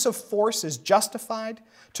 the use of force is justified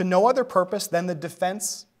to no other purpose than the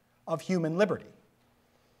defense of human liberty.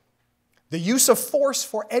 The use of force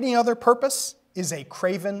for any other purpose is a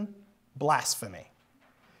craven blasphemy.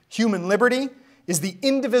 Human liberty is the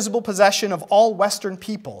indivisible possession of all Western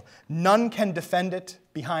people. None can defend it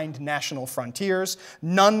behind national frontiers.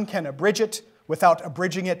 None can abridge it without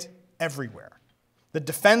abridging it everywhere. The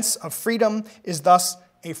defense of freedom is thus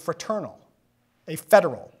a fraternal, a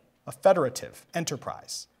federal, a federative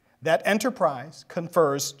enterprise. That enterprise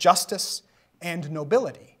confers justice and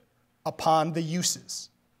nobility upon the uses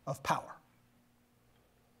of power.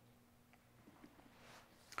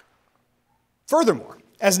 Furthermore,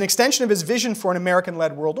 as an extension of his vision for an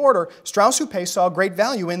American-led world order, Strauss-Hupé saw great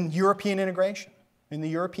value in European integration, in the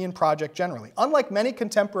European project generally. Unlike many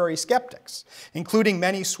contemporary skeptics, including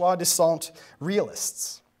many soi-disant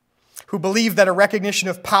realists, who believe that a recognition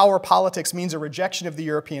of power politics means a rejection of the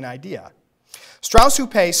European idea,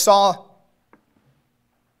 Strauss-Hupé saw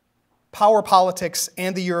power politics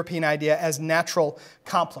and the European idea as natural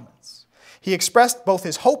complements. He expressed both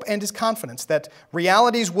his hope and his confidence that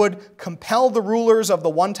realities would compel the rulers of the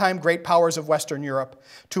one-time great powers of Western Europe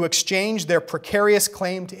to exchange their precarious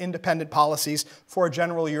claim to independent policies for a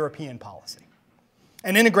general European policy.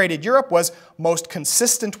 An integrated Europe was most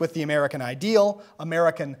consistent with the American ideal,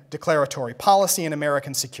 American declaratory policy, and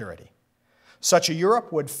American security. Such a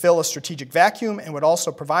Europe would fill a strategic vacuum and would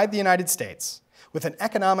also provide the United States with an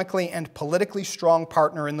economically and politically strong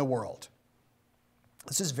partner in the world.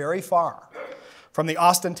 This is very far from the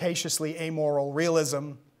ostentatiously amoral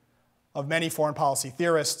realism of many foreign policy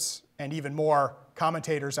theorists and even more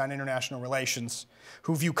commentators on international relations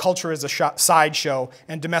who view culture as a sideshow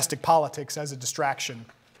and domestic politics as a distraction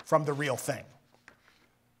from the real thing.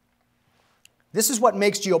 This is what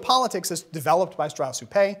makes geopolitics, as developed by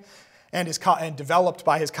Strauss-Hupé and developed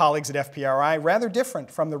by his colleagues at FPRI, rather different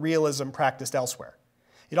from the realism practiced elsewhere.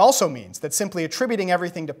 It also means that simply attributing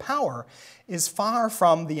everything to power is far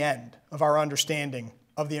from the end of our understanding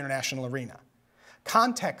of the international arena.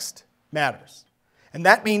 Context matters. And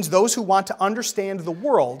that means those who want to understand the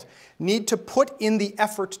world need to put in the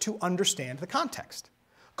effort to understand the context,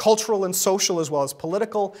 cultural and social as well as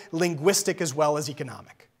political, linguistic as well as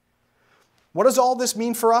economic. What does all this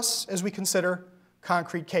mean for us as we consider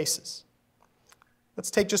concrete cases? Let's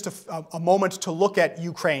take just a moment to look at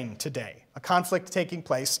Ukraine today, a conflict taking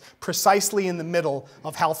place precisely in the middle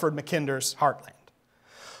of Halford Mackinder's heartland.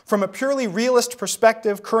 From a purely realist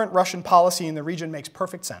perspective, current Russian policy in the region makes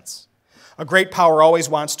perfect sense. A great power always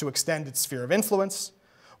wants to extend its sphere of influence.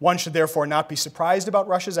 One should therefore not be surprised about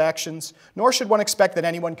Russia's actions, nor should one expect that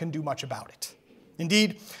anyone can do much about it.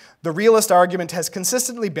 Indeed, the realist argument has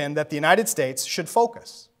consistently been that the United States should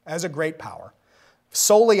focus, as a great power,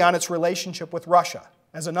 solely on its relationship with Russia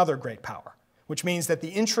as another great power, which means that the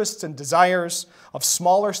interests and desires of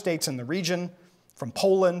smaller states in the region, from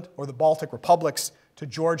Poland or the Baltic republics to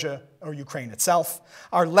Georgia or Ukraine itself,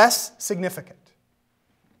 are less significant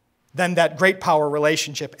than that great power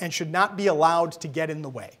relationship and should not be allowed to get in the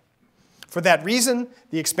way. For that reason,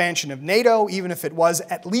 the expansion of NATO, even if it was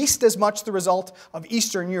at least as much the result of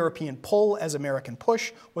Eastern European pull as American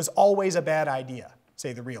push, was always a bad idea,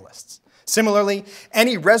 say the realists. Similarly,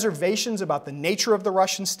 any reservations about the nature of the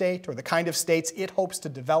Russian state or the kind of states it hopes to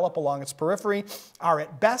develop along its periphery are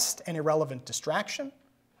at best an irrelevant distraction,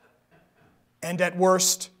 and at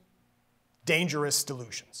worst, dangerous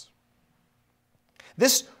delusions.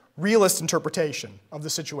 This realist interpretation of the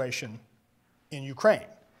situation in Ukraine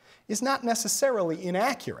is not necessarily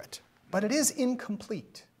inaccurate, but it is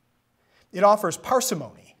incomplete. It offers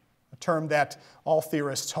parsimony, a term that all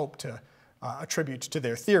theorists hope to attribute to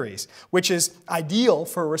their theories, which is ideal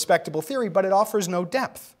for a respectable theory, but it offers no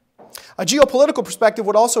depth. A geopolitical perspective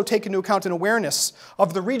would also take into account an awareness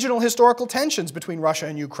of the regional historical tensions between Russia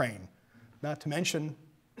and Ukraine, not to mention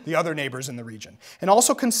the other neighbors in the region, and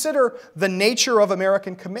also consider the nature of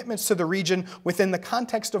American commitments to the region within the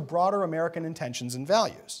context of broader American intentions and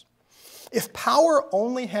values. If power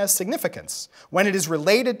only has significance when it is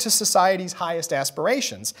related to society's highest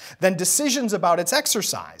aspirations, then decisions about its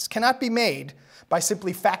exercise cannot be made by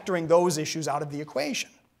simply factoring those issues out of the equation.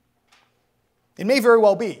 It may very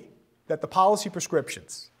well be that the policy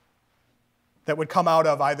prescriptions that would come out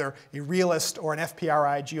of either a realist or an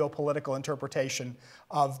FPRI geopolitical interpretation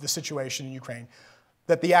of the situation in Ukraine,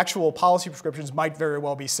 that the actual policy prescriptions might very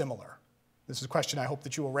well be similar. This is a question I hope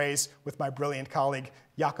that you will raise with my brilliant colleague,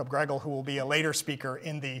 Jakob Gregel, who will be a later speaker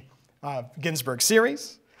in the Ginsburg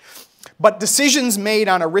Series. But decisions made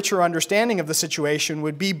on a richer understanding of the situation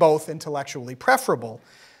would be both intellectually preferable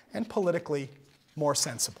and politically more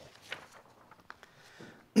sensible.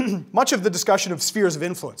 Much of the discussion of spheres of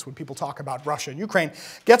influence when people talk about Russia and Ukraine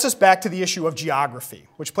gets us back to the issue of geography,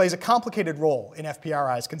 which plays a complicated role in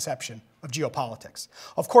FPRI's conception of geopolitics.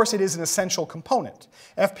 Of course, it is an essential component.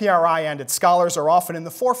 FPRI and its scholars are often in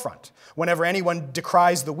the forefront whenever anyone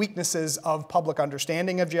decries the weaknesses of public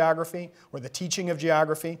understanding of geography or the teaching of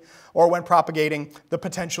geography, or when propagating the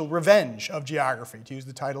potential revenge of geography, to use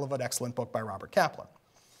the title of an excellent book by Robert Kaplan.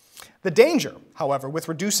 The danger, however, with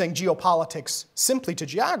reducing geopolitics simply to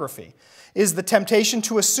geography is the temptation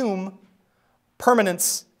to assume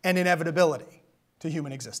permanence and inevitability to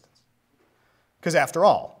human existence. Because after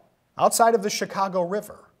all, outside of the Chicago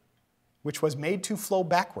River, which was made to flow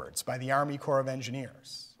backwards by the Army Corps of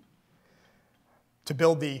Engineers to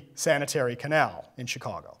build the sanitary canal in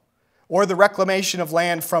Chicago, or the reclamation of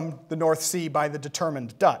land from the North Sea by the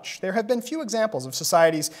determined Dutch, there have been few examples of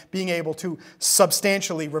societies being able to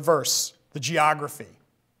substantially reverse the geography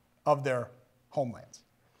of their homelands,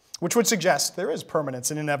 which would suggest there is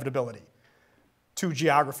permanence and inevitability to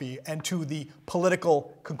geography and to the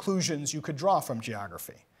political conclusions you could draw from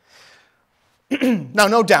geography. Now,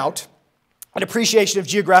 no doubt, an appreciation of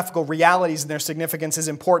geographical realities and their significance is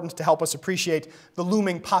important to help us appreciate the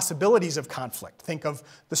looming possibilities of conflict. Think of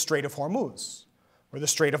the Strait of Hormuz, or the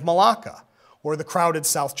Strait of Malacca, or the crowded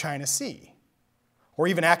South China Sea, or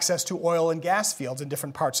even access to oil and gas fields in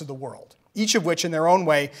different parts of the world, each of which in their own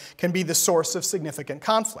way can be the source of significant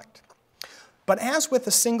conflict. But as with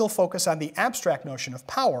a single focus on the abstract notion of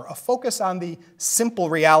power, a focus on the simple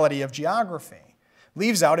reality of geography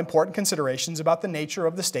leaves out important considerations about the nature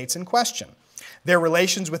of the states in question, their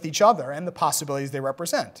relations with each other, and the possibilities they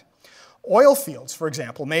represent. Oil fields, for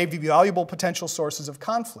example, may be valuable potential sources of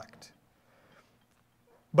conflict.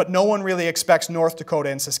 But no one really expects North Dakota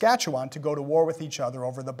and Saskatchewan to go to war with each other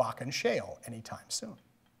over the Bakken Shale anytime soon.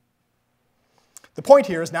 The point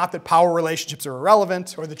here is not that power relationships are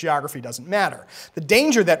irrelevant or that geography doesn't matter. The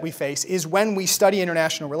danger that we face is when we study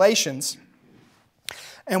international relations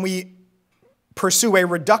and we pursue a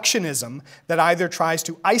reductionism that either tries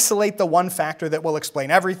to isolate the one factor that will explain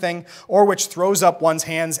everything or which throws up one's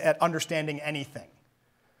hands at understanding anything.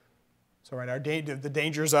 So the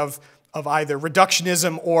dangers of either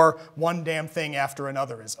reductionism or one damn thing after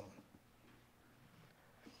anotherism.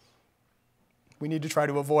 We need to try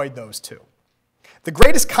to avoid those two. The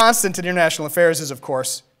greatest constant in international affairs is, of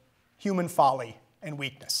course, human folly and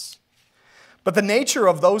weakness. But the nature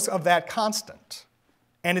of that constant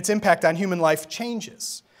and its impact on human life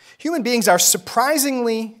changes. Human beings are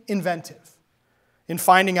surprisingly inventive in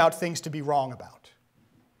finding out things to be wrong about.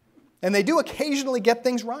 And they do occasionally get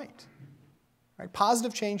things right.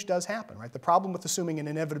 Positive change does happen. The problem with assuming an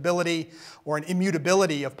inevitability or an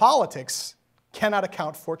immutability of politics cannot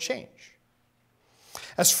account for change.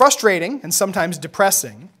 As frustrating and sometimes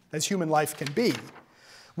depressing as human life can be,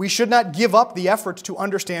 we should not give up the effort to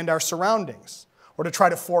understand our surroundings or to try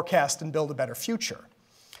to forecast and build a better future.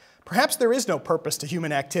 Perhaps there is no purpose to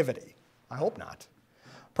human activity. I hope not.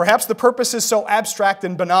 Perhaps the purpose is so abstract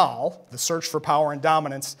and banal, the search for power and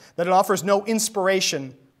dominance, that it offers no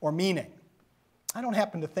inspiration or meaning. I don't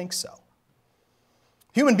happen to think so.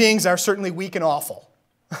 Human beings are certainly weak and awful,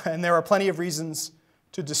 and there are plenty of reasons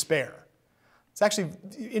to despair. It's actually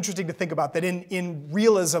interesting to think about that in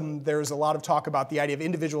realism, there's a lot of talk about the idea of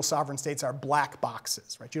individual sovereign states are black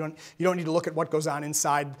boxes, right? You don't need to look at what goes on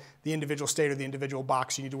inside the individual state or the individual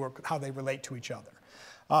box. You need to work at how they relate to each other.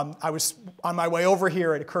 I was on my way over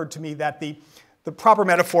here, it occurred to me that the proper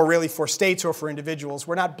metaphor really for states or for individuals,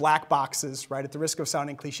 we're not black boxes, right? At the risk of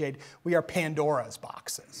sounding cliched, we are Pandora's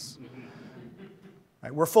boxes.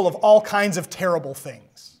 Right? We're full of all kinds of terrible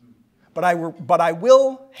things. But I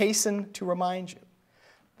will hasten to remind you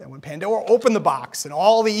that when Pandora opened the box and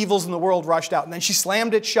all the evils in the world rushed out, and then she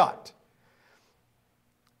slammed it shut,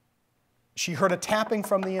 she heard a tapping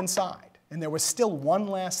from the inside, and there was still one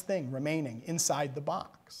last thing remaining inside the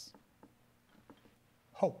box.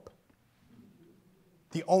 Hope.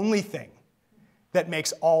 The only thing that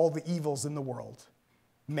makes all the evils in the world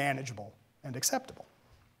manageable and acceptable.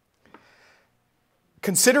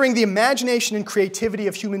 Considering the imagination and creativity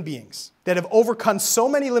of human beings that have overcome so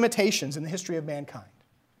many limitations in the history of mankind.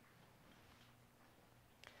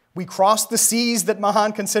 We crossed the seas that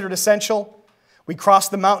Mahan considered essential. We crossed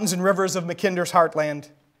the mountains and rivers of Mackinder's heartland.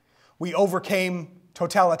 We overcame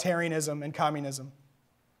totalitarianism and communism.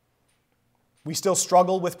 We still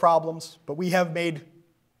struggle with problems, but we have made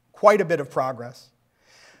quite a bit of progress.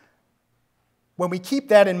 When we keep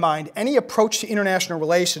that in mind, any approach to international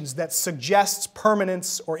relations that suggests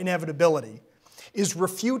permanence or inevitability is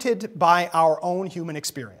refuted by our own human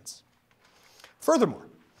experience. Furthermore,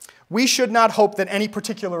 we should not hope that any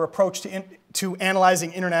particular approach to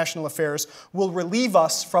analyzing international affairs will relieve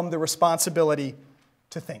us from the responsibility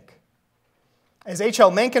to think. As H.L.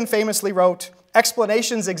 Mencken famously wrote,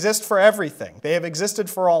 explanations exist for everything. They have existed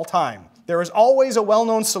for all time. There is always a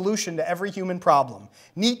well-known solution to every human problem.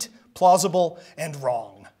 Neat, plausible, and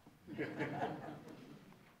wrong.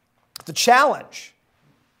 The challenge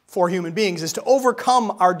for human beings is to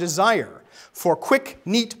overcome our desire for quick,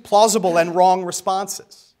 neat, plausible, and wrong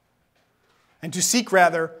responses, and to seek,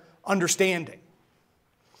 rather, understanding.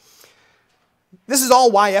 This is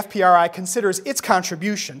all why FPRI considers its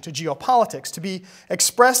contribution to geopolitics to be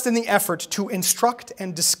expressed in the effort to instruct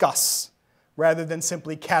and discuss, rather than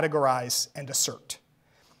simply categorize and assert.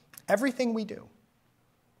 Everything we do,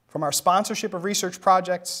 from our sponsorship of research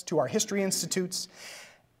projects to our history institutes,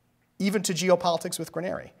 even to Geopolitics with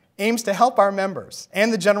Granieri, aims to help our members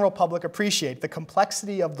and the general public appreciate the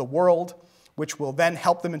complexity of the world, which will then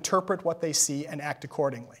help them interpret what they see and act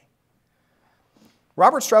accordingly.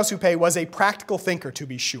 Robert Strauss-Hupé was a practical thinker, to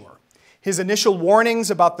be sure. His initial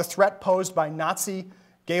warnings about the threat posed by Nazi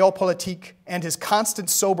Geopolitics and his constant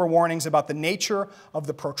sober warnings about the nature of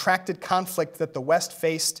the protracted conflict that the West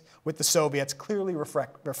faced with the Soviets clearly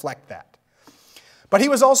reflect that. But he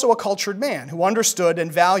was also a cultured man who understood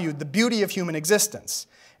and valued the beauty of human existence,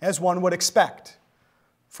 as one would expect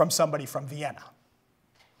from somebody from Vienna.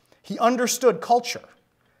 He understood culture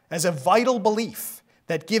as a vital belief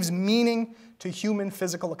that gives meaning to human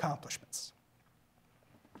physical accomplishments.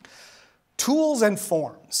 Tools and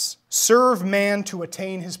forms serve man to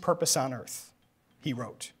attain his purpose on earth, he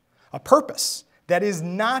wrote. A purpose that is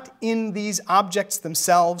not in these objects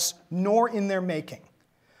themselves, nor in their making,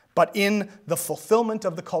 but in the fulfillment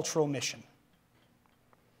of the cultural mission.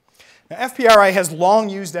 Now, FPRI has long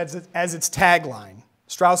used as its tagline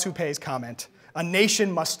Strauss-Hupé's comment, "A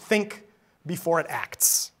nation must think before it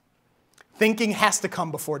acts." Thinking has to come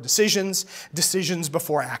before decisions, decisions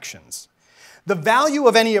before actions. The value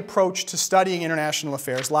of any approach to studying international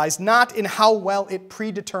affairs lies not in how well it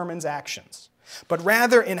predetermines actions, but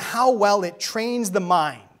rather in how well it trains the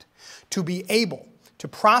mind to be able to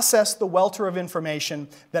process the welter of information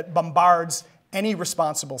that bombards any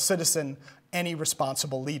responsible citizen, any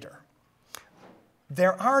responsible leader.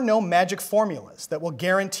 There are no magic formulas that will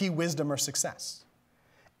guarantee wisdom or success.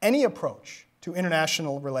 Any approach to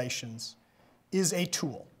international relations is a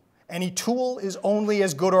tool. Any tool is only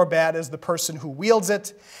as good or bad as the person who wields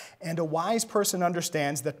it, and a wise person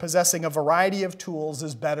understands that possessing a variety of tools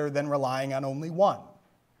is better than relying on only one.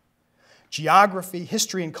 Geography,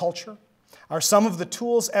 history, and culture are some of the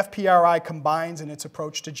tools FPRI combines in its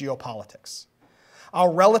approach to geopolitics. Our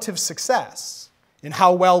relative success in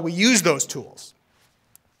how well we use those tools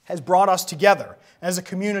has brought us together as a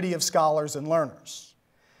community of scholars and learners.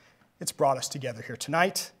 It's brought us together here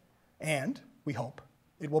tonight, and we hope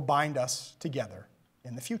it will bind us together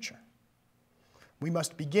in the future. We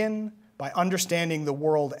must begin by understanding the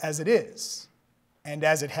world as it is and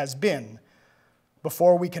as it has been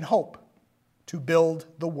before we can hope to build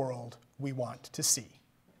the world we want to see.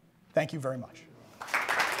 Thank you very much.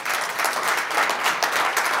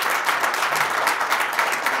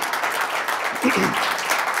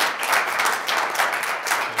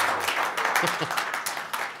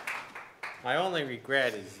 My only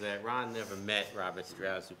regret is that Ron never met Robert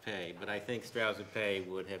Strausz-Hupé, but I think Strausz-Hupé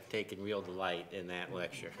would have taken real delight in that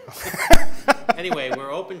lecture. Anyway,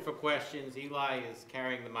 we're open for questions. Eli is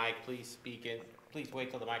carrying the mic. Please speak in. Please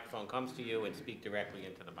wait till the microphone comes to you and speak directly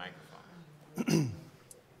into the microphone.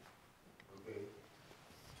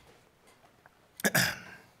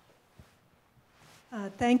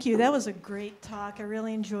 Thank you. That was a great talk. I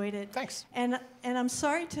really enjoyed it. Thanks. And I'm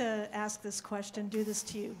sorry to ask this question, do this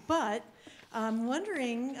to you, but I'm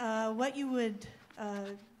wondering what you would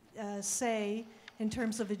say in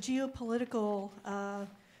terms of a geopolitical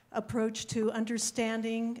approach to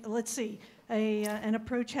understanding. Let's see, an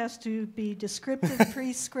approach has to be descriptive,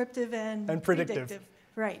 prescriptive, and predictive.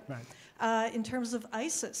 Right. In terms of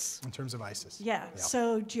ISIS. In terms of ISIS. Yeah.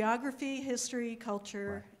 So geography, history,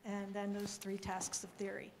 culture, and then those three tasks of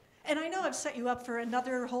theory. And I know I've set you up for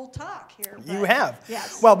another whole talk here. You have.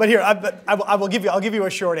 Yes. Well, but here I'll give you a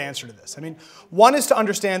short answer to this. I mean, one is to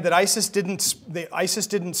understand that ISIS didn't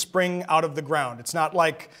spring out of the ground. It's not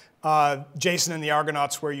like Jason and the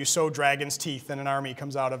Argonauts, where you sow dragon's teeth and an army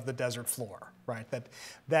comes out of the desert floor. Right?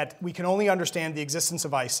 That we can only understand the existence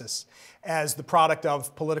of ISIS as the product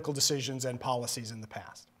of political decisions and policies in the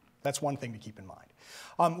past. That's one thing to keep in mind.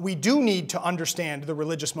 We do need to understand the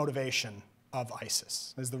religious motivation of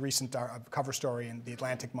ISIS, as the recent cover story in the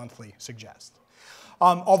Atlantic Monthly suggests.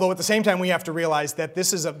 Although at the same time we have to realize that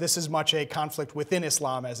this is much a conflict within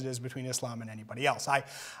Islam as it is between Islam and anybody else.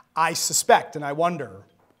 I suspect and I wonder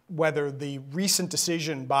whether the recent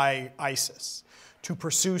decision by ISIS to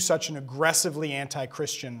pursue such an aggressively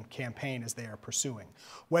anti-Christian campaign as they are pursuing,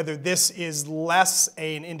 whether this is less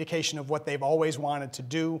an indication of what they've always wanted to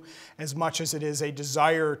do as much as it is a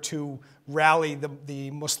desire to rally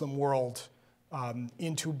the Muslim world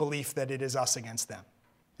into belief that it is us against them.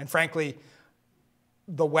 And frankly,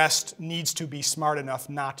 the West needs to be smart enough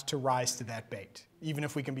not to rise to that bait, even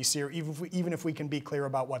if we can be even if we can be clear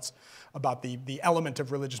about the element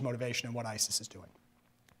of religious motivation and what ISIS is doing.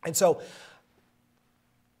 And so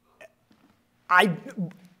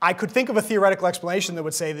I could think of a theoretical explanation that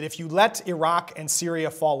would say that if you let Iraq and Syria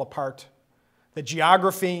fall apart, the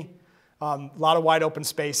geography, a lot of wide open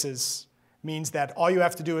spaces, means that all you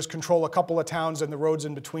have to do is control a couple of towns and the roads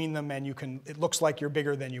in between them, and it looks like you're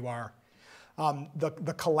bigger than you are.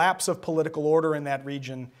 The collapse of political order in that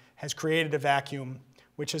region has created a vacuum,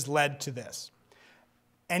 which has led to this.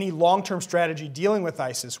 Any long-term strategy dealing with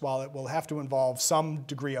ISIS, while it will have to involve some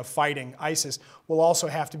degree of fighting ISIS, will also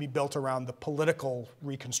have to be built around the political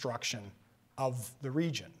reconstruction of the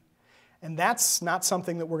region. And that's not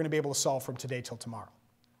something that we're going to be able to solve from today till tomorrow.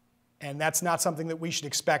 And that's not something that we should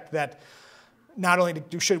expect that not only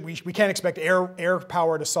we can't expect air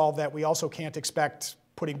power to solve that, we also can't expect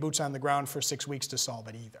putting boots on the ground for 6 weeks to solve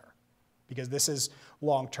it either, because this is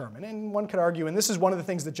long-term. And one could argue, and this is one of the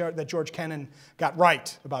things that George Kennan got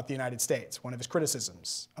right about the United States, one of his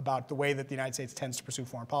criticisms about the way that the United States tends to pursue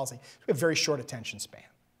foreign policy. We have a very short attention span.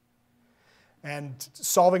 And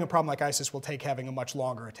solving a problem like ISIS will take having a much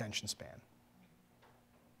longer attention span.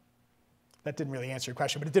 That didn't really answer your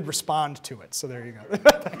question, but it did respond to it, so there you go.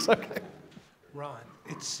 Thanks, okay. Ron,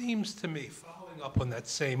 it seems to me, following up on that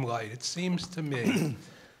same light, it seems to me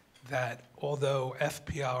that although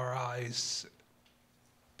FPRI's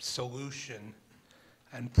solution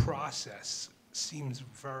and process seems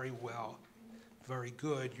very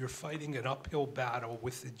good, you're fighting an uphill battle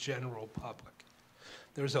with the general public.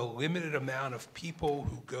 There's a limited amount of people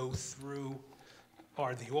who go through,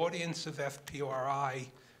 are the audience of FPRI.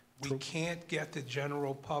 We can't get the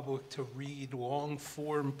general public to read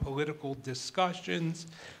long-form political discussions.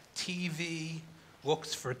 TV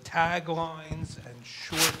looks for taglines and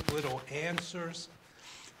short little answers.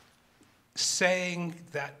 Saying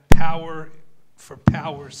that power for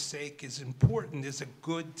power's sake is important is a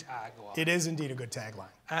good tagline. It is indeed a good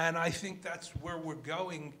tagline. And I think that's where we're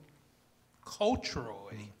going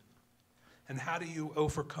culturally. And how do you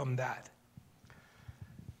overcome that?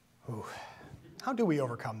 Ooh. How do we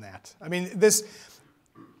overcome that? I mean,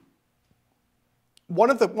 one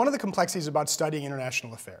of the complexities about studying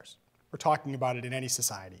international affairs, or talking about it in any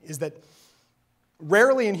society, is that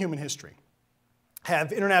rarely in human history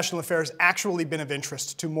have international affairs actually been of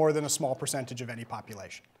interest to more than a small percentage of any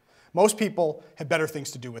population. Most people have better things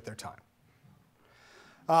to do with their time.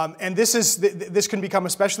 And this can become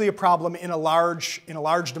especially a problem in a large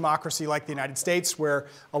democracy like the United States, where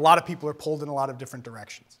a lot of people are pulled in a lot of different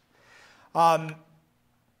directions. I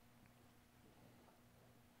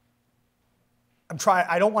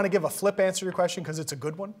don't want to give a flip answer to your question because it's a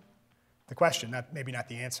good one. The question, maybe not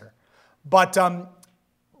the answer. But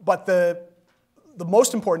the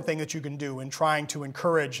most important thing that you can do in trying to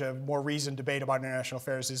encourage a more reasoned debate about international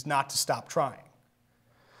affairs is not to stop trying.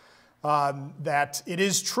 That it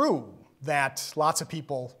is true that lots of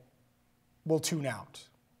people will tune out,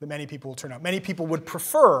 that many people will turn out. Many people would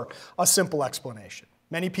prefer a simple explanation.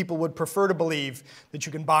 Many people would prefer to believe that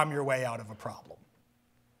you can bomb your way out of a problem.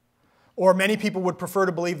 Or many people would prefer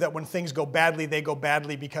to believe that when things go badly, they go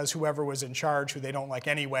badly because whoever was in charge, who they don't like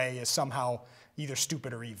anyway, is somehow either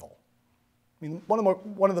stupid or evil. I mean,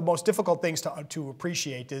 one of the most difficult things to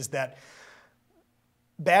appreciate is that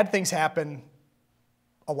bad things happen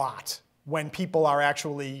a lot when people are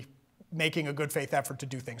actually making a good faith effort to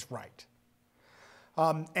do things right.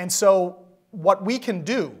 And so what we can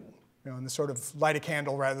do, in the sort of light a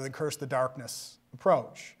candle rather than curse the darkness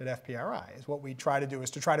approach at FPRI, is what we try to do is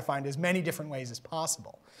to try to find as many different ways as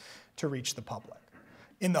possible to reach the public,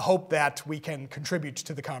 in the hope that we can contribute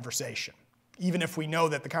to the conversation, even if we know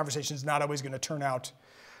that the conversation is not always going to turn out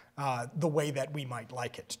the way that we might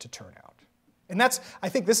like it to turn out. And I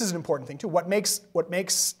think this is an important thing too. What makes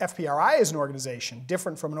FPRI as an organization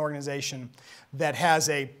different from an organization that has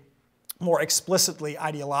a more explicitly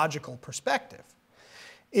ideological perspective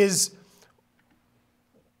is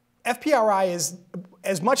FPRI is,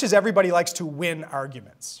 as much as everybody likes to win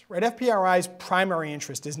arguments, right? FPRI's primary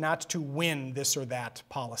interest is not to win this or that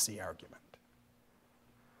policy argument,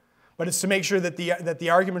 but it's to make sure that the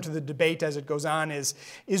argument or the debate as it goes on is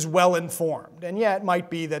well informed. And yeah, it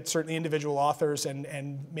might be that certainly individual authors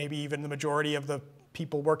and maybe even the majority of the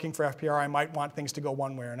people working for FPRI might want things to go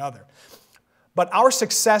one way or another. But our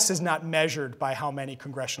success is not measured by how many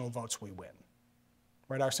congressional votes we win.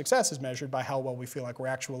 Right? Our success is measured by how well we feel like we're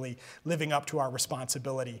actually living up to our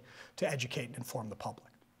responsibility to educate and inform the public.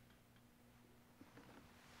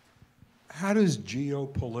 How does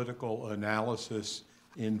geopolitical analysis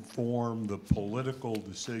inform the political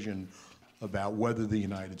decision about whether the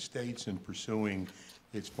United States, in pursuing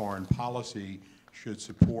its foreign policy, should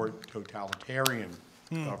support totalitarian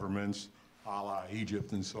governments, a la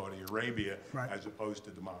Egypt and Saudi Arabia, right, as opposed to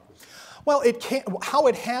democracy? Well, how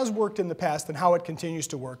it has worked in the past and how it continues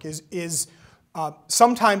to work is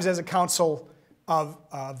sometimes as a counsel of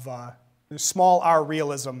small r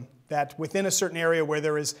realism, that within a certain area where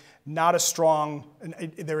there is not a strong,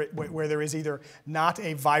 where there is either not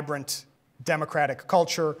a vibrant democratic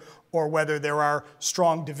culture or whether there are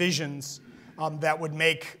strong divisions that would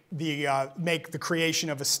make the creation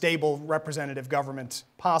of a stable representative government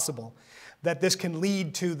possible, that this can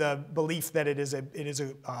lead to the belief that it is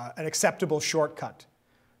an acceptable shortcut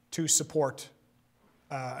to support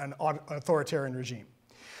an authoritarian regime.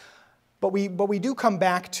 But we do come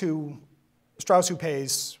back to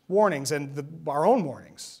Strauss-Hupé's warnings and our own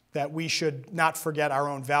warnings that we should not forget our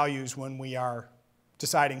own values when we are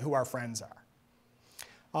deciding who our friends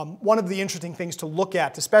are. One of the interesting things to look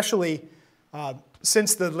at, especially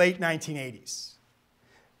since the late 1980s,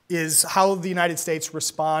 is how the United States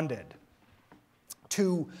responded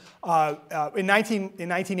to, in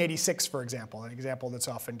 1986, for example, an example that's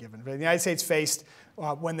often given. The United States faced,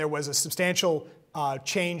 when there was a substantial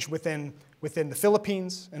change within the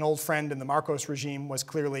Philippines, an old friend in the Marcos regime was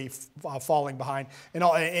clearly falling behind, and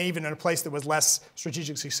even in a place that was less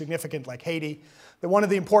strategically significant like Haiti. That one of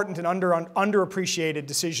the important and underappreciated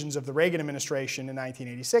decisions of the Reagan administration in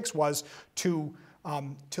 1986 was to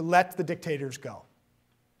let the dictators go,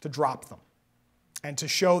 to drop them, and to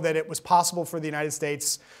show that it was possible for the United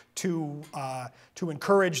States to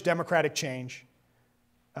encourage democratic change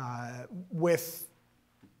with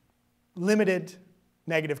limited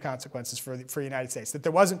negative consequences for the United States.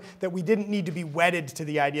 That we didn't need to be wedded to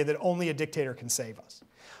the idea that only a dictator can save us.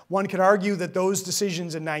 One could argue that those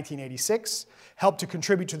decisions in 1986 helped to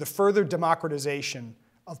contribute to the further democratization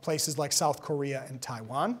of places like South Korea and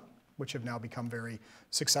Taiwan, which have now become very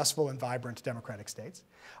successful and vibrant democratic states.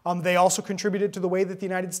 They also contributed to the way that the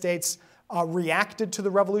United States reacted to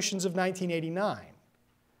the revolutions of 1989.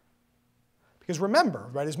 Because remember,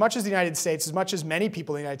 right, as much as the United States, as much as many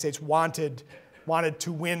people in the United States wanted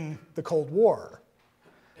to win the Cold War,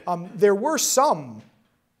 there were some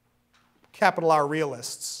capital R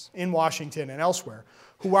realists in Washington and elsewhere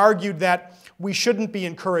who argued that we shouldn't be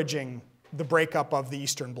encouraging the breakup of the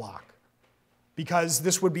Eastern Bloc because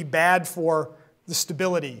this would be bad for the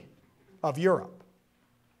stability of Europe,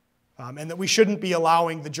 and that we shouldn't be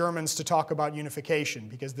allowing the Germans to talk about unification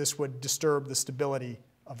because this would disturb the stability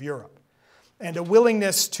of Europe. And a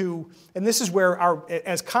willingness to, and this is where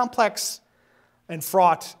as complex and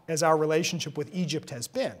fraught as our relationship with Egypt has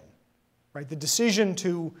been, right? The decision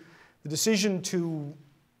to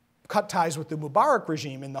cut ties with the Mubarak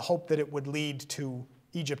regime in the hope that it would lead to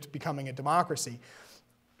Egypt becoming a democracy.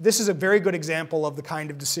 This is a very good example of the kind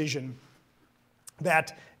of decision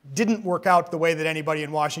that didn't work out the way that anybody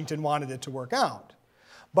in Washington wanted it to work out.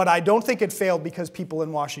 But I don't think it failed because people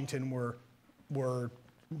in Washington were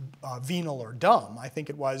venal or dumb. I think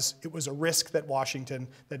it was a risk that Washington,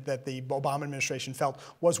 that the Obama administration felt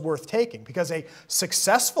was worth taking, because a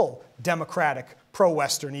successful democratic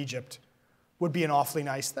pro-Western Egypt would be an awfully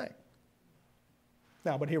nice thing.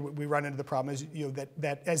 Now, but here we run into the problem is,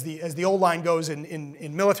 that as the old line goes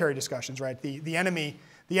in military discussions, right? The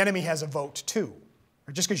enemy has a vote too.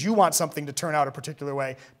 Just because you want something to turn out a particular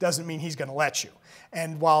way doesn't mean he's going to let you.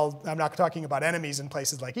 And while I'm not talking about enemies in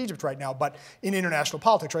places like Egypt right now, but in international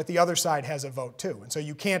politics, right, the other side has a vote too. And so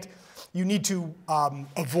you need to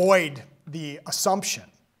avoid the assumption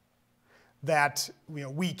that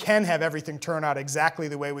we can have everything turn out exactly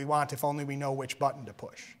the way we want if only we know which button to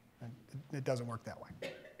push. And it doesn't work that way.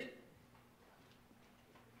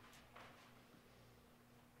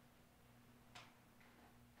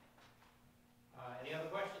 Any other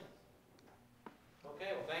questions?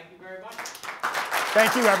 Okay, well, thank you very much.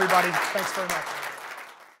 Thank you, everybody. Thanks very much.